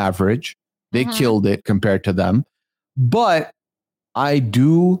 on average. They killed it compared to them. But I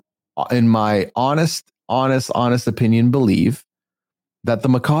do in my honest opinion, believe that the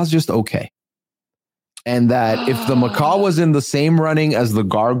Macaw's just okay. And that if the Macaw was in the same running as the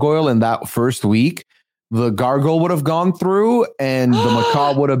Gargoyle in that first week, the Gargoyle would have gone through and the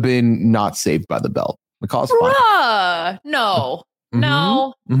Macaw would have been not saved by the belt. Macaw's fine. No.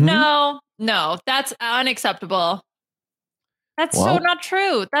 That's unacceptable. That's so not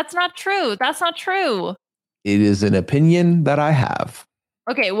true. That's not true. It is an opinion that I have.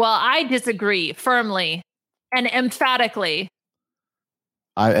 Okay, well, I disagree firmly and emphatically.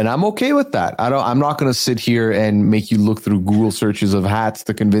 I'm okay with that. I'm not going to sit here and make you look through Google searches of hats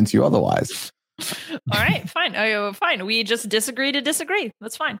to convince you otherwise. All right, fine. Fine. We just disagree to disagree.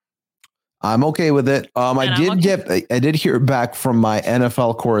 That's fine. I'm okay with it. I did hear back from my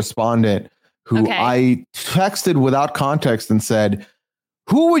NFL correspondent who I texted without context and said,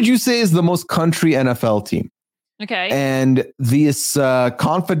 who would you say is the most country NFL team? Okay. And this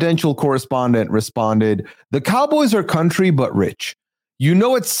confidential correspondent responded, the Cowboys are country, but rich. You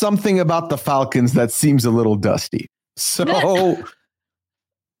know, it's something about the Falcons that seems a little dusty. So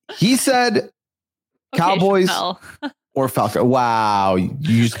he said Cowboys or Falcon. Wow.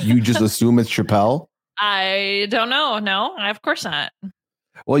 You just assume it's Chappelle? I don't know. No, of course not.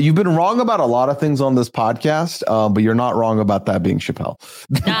 Well, you've been wrong about a lot of things on this podcast, but you're not wrong about that being Chappelle.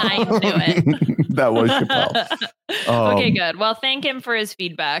 I knew it. That was Chappelle. Okay, good. Well, thank him for his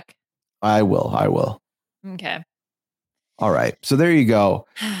feedback. I will. Okay. All right. So there you go.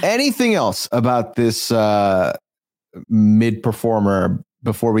 Anything else about this mid performer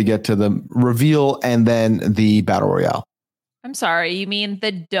before we get to the reveal and then the battle royale? I'm sorry. You mean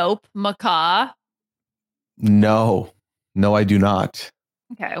the dope macaw? No, I do not.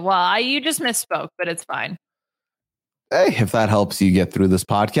 Okay. Well, you just misspoke, but it's fine. Hey, if that helps you get through this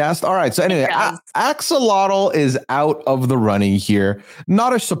podcast. All right. So anyway, Axolotl is out of the running here.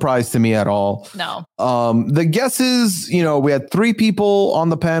 Not a surprise to me at all. No. The guesses, we had 3 people on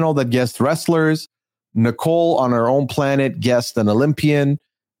the panel that guessed wrestlers. Nicole on her own planet guessed an Olympian.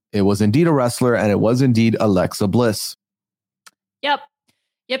 It was indeed a wrestler, and it was indeed Alexa Bliss. Yep.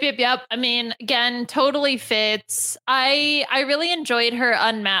 I mean, again, totally fits. I really enjoyed her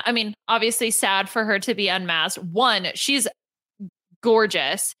unmasked. I mean, obviously sad for her to be unmasked. 1, she's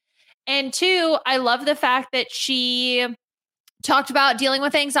gorgeous. And 2, I love the fact that she talked about dealing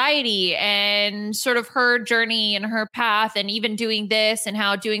with anxiety and sort of her journey and her path and even doing this and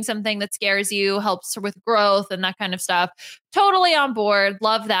how doing something that scares you helps her with growth and that kind of stuff. Totally on board.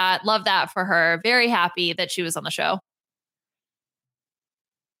 Love that. Love that for her. Very happy that she was on the show.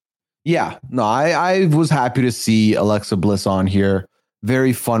 Yeah, no, I was happy to see Alexa Bliss on here.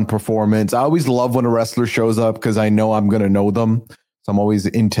 Very fun performance. I always love when a wrestler shows up because I know I'm going to know them. So I'm always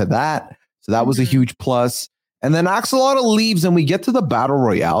into that. So that was a huge plus. And then Axolotl leaves and we get to the battle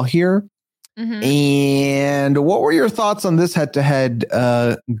royale here. Mm-hmm. And what were your thoughts on this head-to-head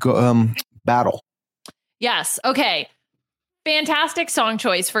battle? Yes. Okay. Fantastic song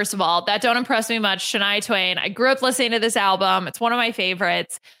choice, first of all. That don't impress me much. Shania Twain. I grew up listening to this album. It's one of my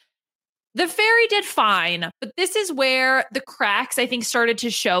favorites. The Fairy did fine, but this is where the cracks, I think, started to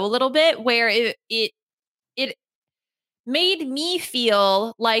show a little bit, where it made me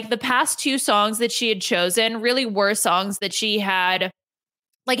feel like the past 2 songs that she had chosen really were songs that she had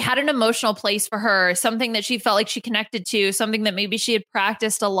an emotional place for her, something that she felt like she connected to, something that maybe she had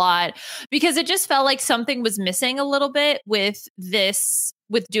practiced a lot, because it just felt like something was missing a little bit with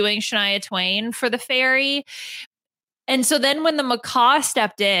doing Shania Twain for the Fairy. And so then when the Macaw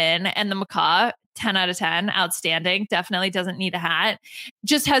stepped in, and the Macaw, 10 out of 10, outstanding, definitely doesn't need a hat,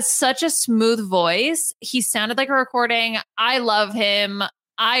 just has such a smooth voice. He sounded like a recording. I love him.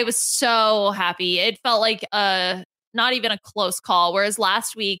 I was so happy. It felt like not even a close call. Whereas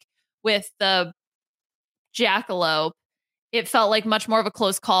last week with the Jackalope, it felt like much more of a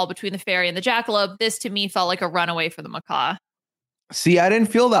close call between the Fairy and the Jackalope. This to me felt like a runaway for the Macaw. See, I didn't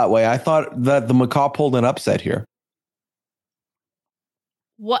feel that way. I thought that the Macaw pulled an upset here.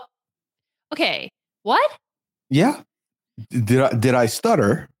 What? Okay. What? Yeah. Did I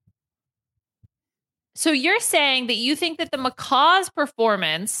stutter? So you're saying that you think that the Macaw's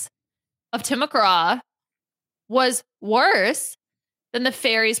performance of Tim McGraw was worse than the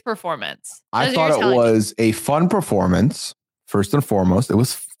Fairy's performance? I thought it was a fun performance. First and foremost, it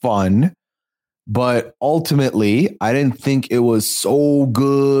was fun. But ultimately, I didn't think it was so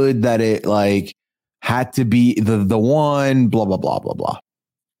good that it had to be the one, blah, blah, blah, blah, blah.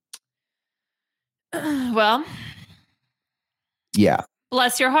 Well, yeah.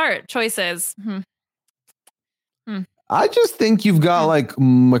 Bless your heart. Choices. I just think you've got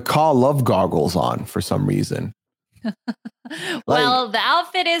Macaw love goggles on for some reason. Well, the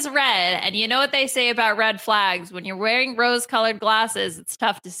outfit is red, and you know what they say about red flags. When you're wearing rose-colored glasses, it's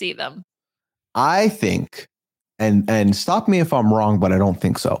tough to see them. I think, and stop me if I'm wrong, but I don't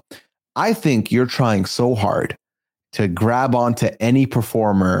think so. I think you're trying so hard to grab onto any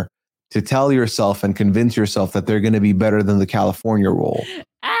performer to tell yourself and convince yourself that they're going to be better than the California roll.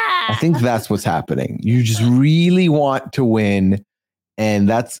 I think that's what's happening. You just really want to win. And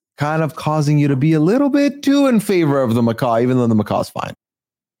that's kind of causing you to be a little bit too in favor of the macaw, even though the macaw's fine.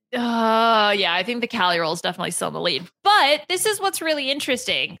 Yeah, I think the Cali roll is definitely still in the lead. But this is what's really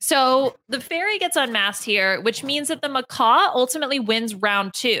interesting. So the fairy gets unmasked here, which means that the macaw ultimately wins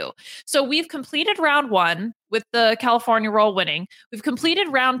round 2. So we've completed round 1 with the California roll winning. We've completed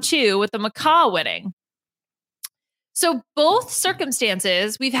round 2 with the macaw winning. So both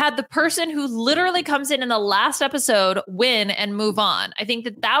circumstances, we've had the person who literally comes in the last episode win and move on. I think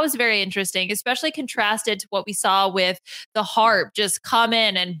that was very interesting, especially contrasted to what we saw with the harp just come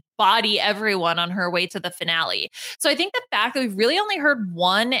in and body everyone on her way to the finale. So I think the fact that we've really only heard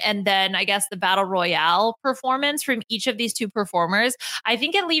one and then I guess the Battle Royale performance from each of these two performers, I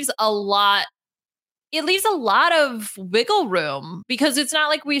think it leaves a lot of wiggle room because it's not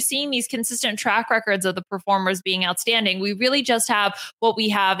like we've seen these consistent track records of the performers being outstanding. We really just have what we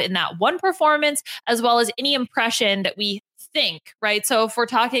have in that one performance, as well as any impression that we think, right? So if we're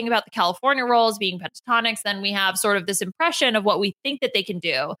talking about the California rolls being pentatonics, then we have sort of this impression of what we think that they can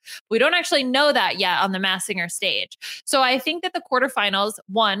do. We don't actually know that yet on the Masked Singer stage. So I think that the quarterfinals,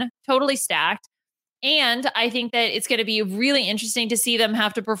 one, totally stacked. And I think that it's going to be really interesting to see them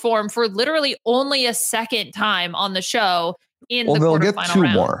have to perform for literally only a second time on the show in the quarterfinal round. They'll get two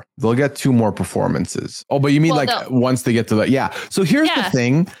more. They'll get 2 more performances. Oh, but you mean once they get to that? Yeah. So here's the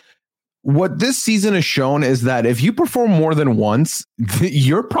thing. What this season has shown is that if you perform more than once,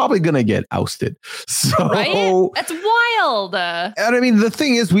 you're probably going to get ousted. So, right? That's wild. And I mean, the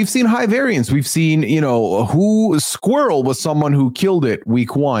thing is, we've seen high variance. We've seen, Squirrel was someone who killed it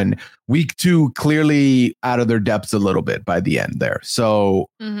week 1. Week 2, clearly out of their depths a little bit by the end there. So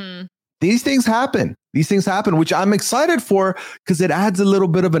these things happen. These things happen, which I'm excited for because it adds a little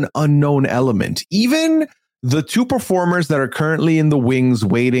bit of an unknown element. Even the 2 performers that are currently in the wings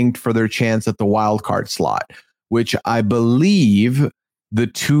waiting for their chance at the wild card slot, which I believe the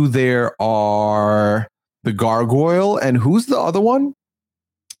 2 there are the Gargoyle and who's the other one?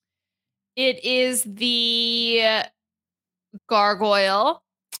 It is the Gargoyle.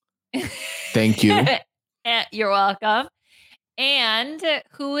 Thank you. You're welcome. And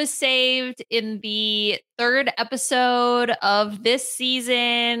who was saved in the 3rd episode of this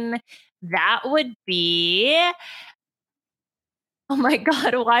season? That would be... Oh my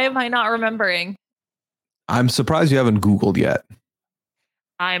God, why am I not remembering? I'm surprised you haven't Googled yet.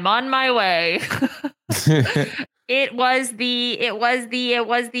 I'm on my way. It was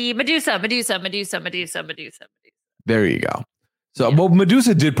the Medusa. There you go. So, well,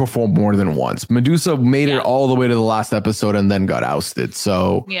 Medusa did perform more than once. Medusa made it all the way to the last episode and then got ousted.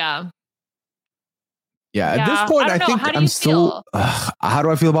 So, yeah. At this point, I think I'm still. How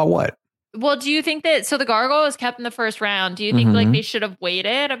do I feel about what? Well, do you think that, so the Gargoyle was kept in the first round. Do you think like they should have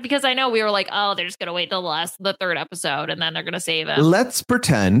waited? Because I know we were like, oh, they're just going to wait till the 3rd episode and then they're going to save it. Let's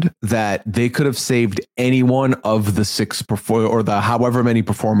pretend that they could have saved any one of the 6 or the however many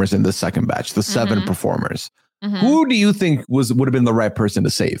performers in the second batch, the 7 performers. Who do you think would have been the right person to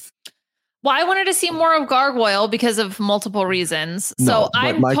save? Well, I wanted to see more of Gargoyle because of multiple reasons. So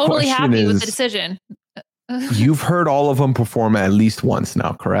I'm totally happy with the decision. You've heard all of them perform at least once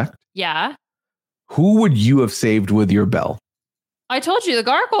now, correct? Yeah. Who would you have saved with your bell? I told you the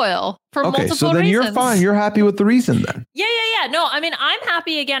Gargoyle for multiple reasons. Okay, so then you're fine. You're happy with the reason then. Yeah. No, I mean, I'm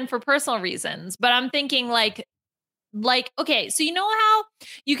happy again for personal reasons, but I'm thinking like, okay, so you know how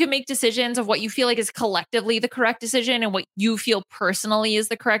you can make decisions of what you feel like is collectively the correct decision and what you feel personally is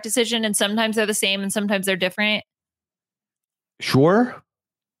the correct decision. And sometimes they're the same and sometimes they're different. Sure.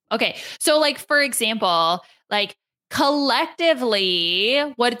 Okay. So like, for example, like collectively,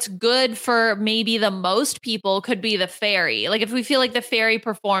 what's good for maybe the most people could be the fairy. Like if we feel like the fairy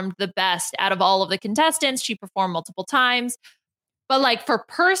performed the best out of all of the contestants, she performed multiple times. But like for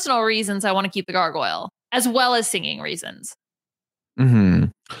personal reasons, I want to keep the Gargoyle as well as singing reasons.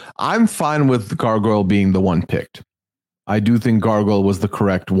 I'm fine with Gargoyle being the one picked. I do think Gargoyle was the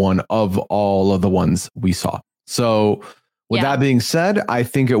correct one of all of the ones we saw. So with that being said, I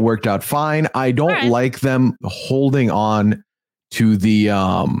think it worked out fine. I don't like them holding on to the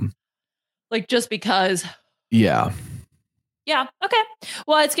like just because. Yeah. Yeah. Okay.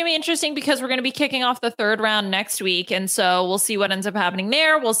 Well, it's going to be interesting because we're going to be kicking off the third round next week. And so we'll see what ends up happening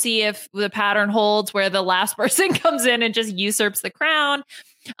there. We'll see if the pattern holds where the last person comes in and just usurps the crown.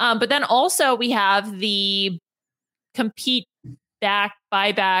 But then also we have the compete back,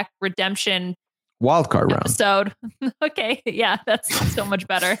 buyback, redemption wildcard episode. Okay. Yeah. That's so much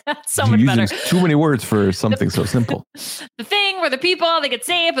better. That's so much better. Too many words for something so simple. The thing where the people, they get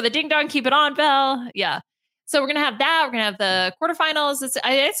saved with a ding dong, keep it on bell. Yeah. So we're going to have that. We're going to have the quarterfinals. It's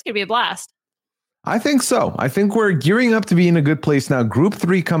going to be a blast. I think so. I think we're gearing up to be in a good place now. Group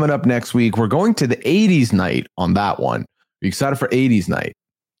 3 coming up next week. We're going to the 80s night on that one. Are you excited for 80s night?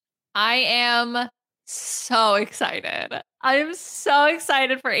 I am so excited. I'm so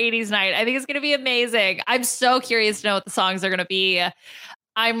excited for 80s night. I think it's going to be amazing. I'm so curious to know what the songs are going to be.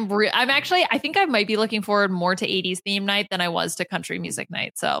 I think I might be looking forward more to 80s theme night than I was to country music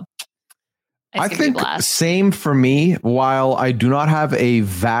night. So I think same for me. While I do not have a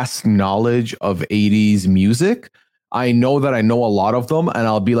vast knowledge of 80s music, I know that I know a lot of them, and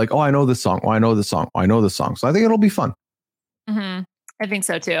I'll be like, oh, I know this song. Oh, I know this song. Oh, I know this song. So I think it'll be fun. Mm-hmm. I think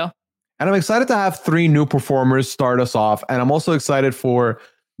so too. And I'm excited to have 3 new performers start us off. And I'm also excited for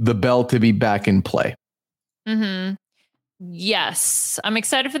the bell to be back in play. Mm-hmm. Yes. I'm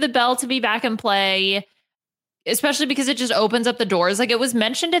excited for the bell to be back in play. Especially because it just opens up the doors. Like it was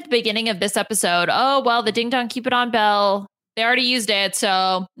mentioned at the beginning of this episode. Oh, well, the ding dong, keep it on bell. They already used it.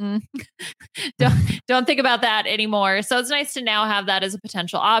 So don't think about that anymore. So it's nice to now have that as a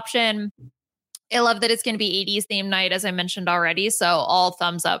potential option. I love that it's going to be 80s theme night, as I mentioned already. So all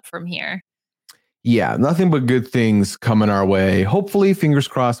thumbs up from here. Yeah, nothing but good things coming our way. Hopefully, fingers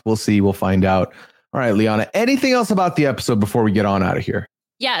crossed. We'll see. We'll find out. All right, Liana, anything else about the episode before we get on out of here?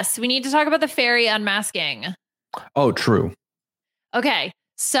 Yes, we need to talk about the fairy unmasking. Oh, true. Okay,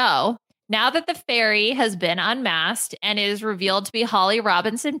 so now that the fairy has been unmasked and is revealed to be Holly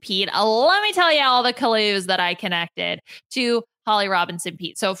Robinson Peete, let me tell you all the clues that I connected to Holly Robinson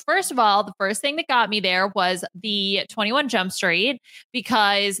Peete. So first of all, the first thing that got me there was the 21 Jump Street,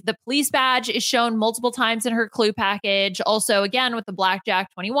 because the police badge is shown multiple times in her clue package. Also, again, with the Blackjack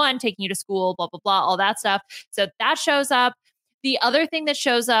 21, taking you to school, blah, blah, blah, all that stuff. So that shows up. The other thing that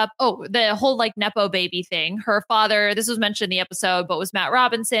shows up, the whole like Nepo baby thing. Her father, this was mentioned in the episode, but was Matt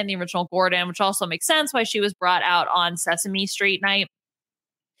Robinson, the original Gordon, which also makes sense why she was brought out on Sesame Street night.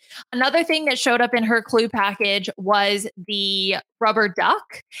 Another thing that showed up in her clue package was the rubber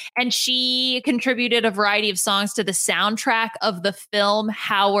duck, and she contributed a variety of songs to the soundtrack of the film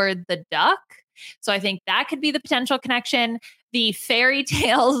Howard the Duck. So I think that could be the potential connection. The fairy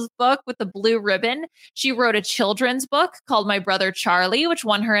tales book with the blue ribbon. She wrote a children's book called My Brother Charlie, which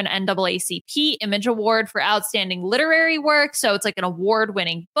won her an NAACP Image Award for Outstanding Literary Work. So it's like an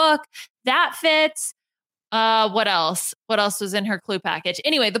award-winning book. That fits. What else? What else was in her clue package?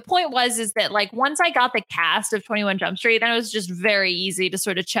 Anyway, the point is that like once I got the cast of 21 Jump Street, then it was just very easy to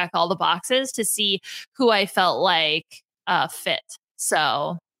sort of check all the boxes to see who I felt like fit.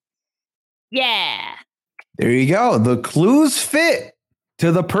 So yeah. There you go. The clues fit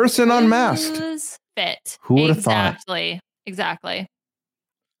to the person unmasked. Clues fit. Who would have thought? Exactly.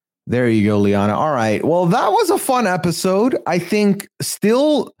 There you go, Liana. All right. Well, that was a fun episode. I think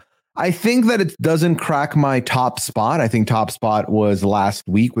that it doesn't crack my top spot. I think top spot was last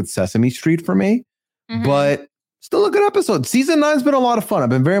week with Sesame Street for me, but still a good episode. Season 9's been a lot of fun. I've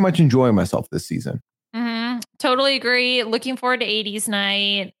been very much enjoying myself this season. Totally agree. Looking forward to 80s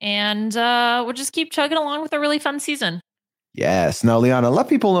night, and we'll just keep chugging along with a really fun season. Yes. Now, Liana, let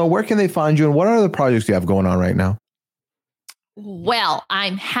people know, where can they find you and what other projects you have going on right now? Well,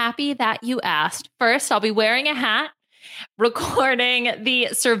 I'm happy that you asked. First, I'll be wearing a hat, recording the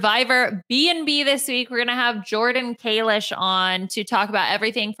Survivor B&B this week. We're going to have Jordan Kalish on to talk about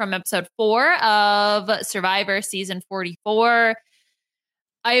everything from episode 4 of Survivor season 44.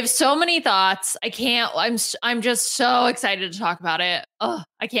 I have so many thoughts. I'm just so excited to talk about it. Oh,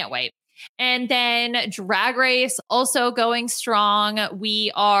 I can't wait. And then Drag Race also going strong.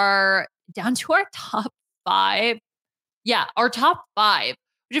 We are down to our top 5. Yeah, our top 5.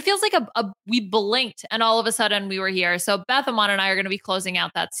 It feels like we blinked and all of a sudden we were here. So Beth, Amon, and I are going to be closing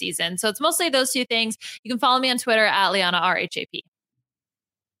out that season. So it's mostly those two things. You can follow me on Twitter at LianaRHAP.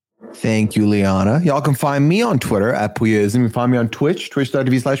 Thank you, Liana. Y'all can find me on Twitter at Puyaism. You can find me on Twitch,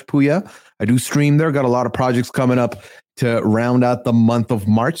 twitch.tv/Puya. I do stream there. Got a lot of projects coming up to round out the month of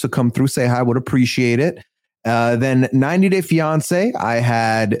March. So come through, say hi, would appreciate it. Then 90 Day Fiance. I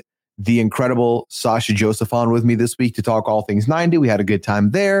had the incredible Sasha Joseph on with me this week to talk all things 90. We had a good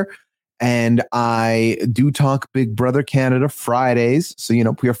time there. And I do talk Big Brother Canada Fridays. So,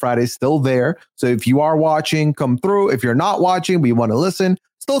 Queer Friday's still there. So if you are watching, come through. If you're not watching, but you want to listen,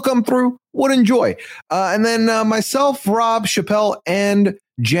 still come through. Would enjoy. And then myself, Rob, Chappelle, and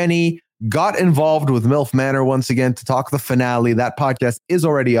Jenny got involved with MILF Manor once again to talk the finale. That podcast is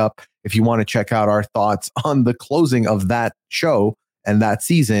already up if you want to check out our thoughts on the closing of that show and that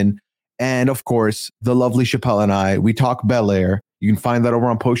season. And of course, the lovely Chappelle and I, we talk Bel Air. You can find that over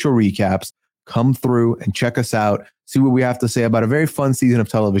on Post Show Recaps. Come through and check us out. See what we have to say about a very fun season of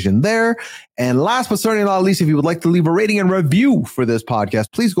television there. And last but certainly not least, if you would like to leave a rating and review for this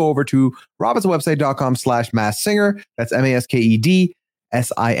podcast, please go over to robinswebsite.com/masksinger. That's MASKEDSINGER.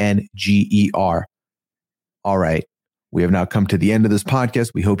 All right. We have now come to the end of this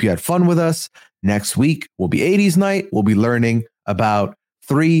podcast. We hope you had fun with us. Next week will be 80s night. We'll be learning about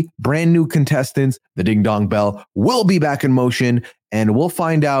 3 brand new contestants. The Ding Dong Bell will be back in motion, and we'll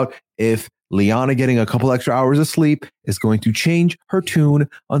find out if Liana getting a couple extra hours of sleep is going to change her tune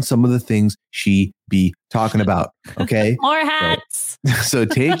on some of the things she be talking about. Okay. More hats. So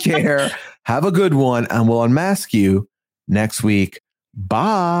take care. Have a good one, and we'll unmask you next week.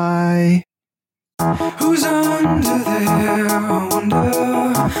 Bye. Who's under there? I wonder.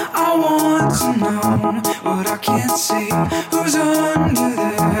 I want to know what I can't see. Who's under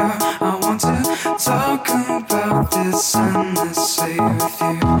there? I want to talk about this endlessly with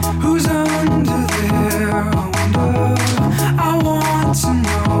you. Who's under there? I wonder. I want to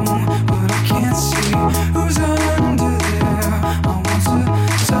know what I can't see. Who's under there? I want to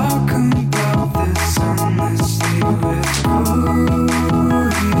talk about this endlessly with you.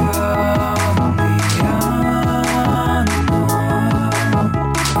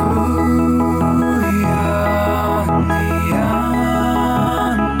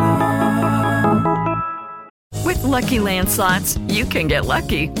 With Lucky Land Slots, you can get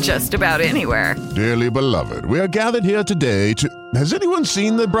lucky just about anywhere. Dearly beloved, we are gathered here today to... Has anyone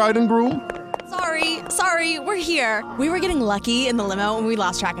seen the bride and groom? Sorry, we're here. We were getting lucky in the limo and we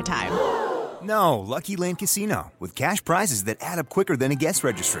lost track of time. No, Lucky Land Casino, with cash prizes that add up quicker than a guest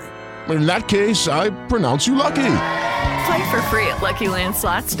registry. In that case, I pronounce you lucky. Play for free at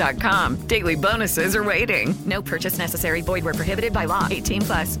LuckyLandSlots.com. Daily bonuses are waiting. No purchase necessary. Void where prohibited by law.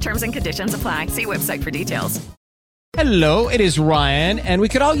 18+. Terms and conditions apply. See website for details. Hello, it is Ryan, and we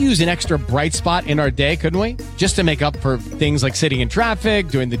could all use an extra bright spot in our day, couldn't we? Just to make up for things like sitting in traffic,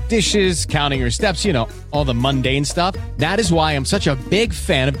 doing the dishes, counting your steps, all the mundane stuff. That is why I'm such a big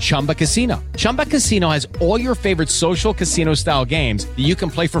fan of Chumba Casino. Chumba Casino has all your favorite social casino-style games that you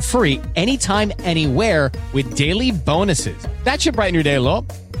can play for free anytime, anywhere with daily bonuses. That should brighten your day a little.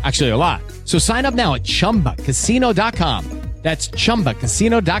 Actually, a lot. So sign up now at ChumbaCasino.com. That's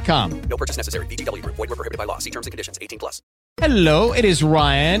ChumbaCasino.com. No purchase necessary. VGW Group. Void where prohibited by law. See terms and conditions. 18+. Hello, it is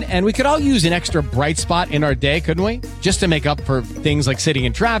Ryan, and we could all use an extra bright spot in our day, couldn't we? Just to make up for things like sitting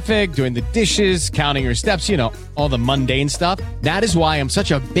in traffic, doing the dishes, counting your steps, all the mundane stuff. That is why I'm such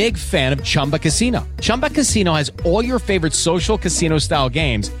a big fan of Chumba Casino. Chumba Casino has all your favorite social casino-style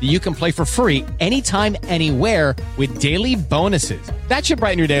games that you can play for free anytime, anywhere with daily bonuses. That should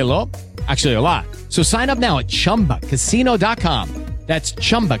brighten your day a little. Actually, a lot. So sign up now at ChumbaCasino.com. That's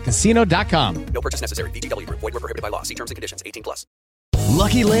ChumbaCasino.com. No purchase necessary. VGW Group. Void where prohibited by law. See terms and conditions. 18+.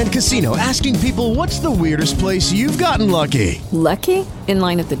 Lucky Land Casino, asking people, what's the weirdest place you've gotten lucky? Lucky? In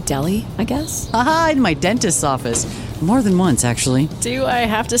line at the deli, I guess? Aha, in my dentist's office. More than once, actually. Do I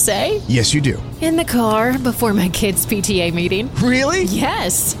have to say? Yes, you do. In the car before my kids' PTA meeting. Really?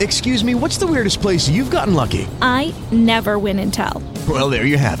 Yes. Excuse me, what's the weirdest place you've gotten lucky? I never win and tell. Well, there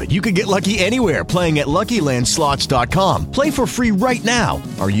you have it. You can get lucky anywhere, playing at LuckyLandSlots.com. Play for free right now.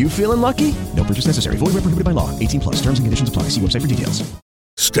 Are you feeling lucky? No purchase necessary. Void where prohibited by law. 18+. Terms and conditions apply. See website for details.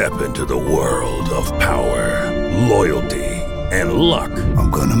 Step into the world of power, loyalty, and luck. I'm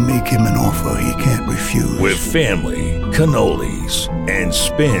gonna make him an offer he can't refuse. With family, cannolis, and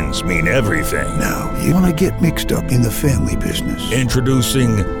spins mean everything. Now, you wanna get mixed up in the family business.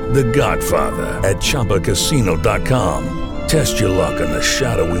 Introducing The Godfather at ChumbaCasino.com. Test your luck in the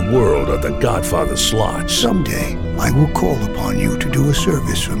shadowy world of The Godfather slot. Someday, I will call upon you to do a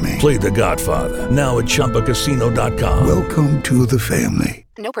service for me. Play The Godfather, now at ChumbaCasino.com. Welcome to the family.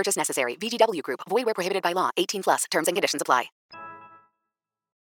 No purchase necessary. VGW Group. Void where prohibited by law. 18+. Terms and conditions apply.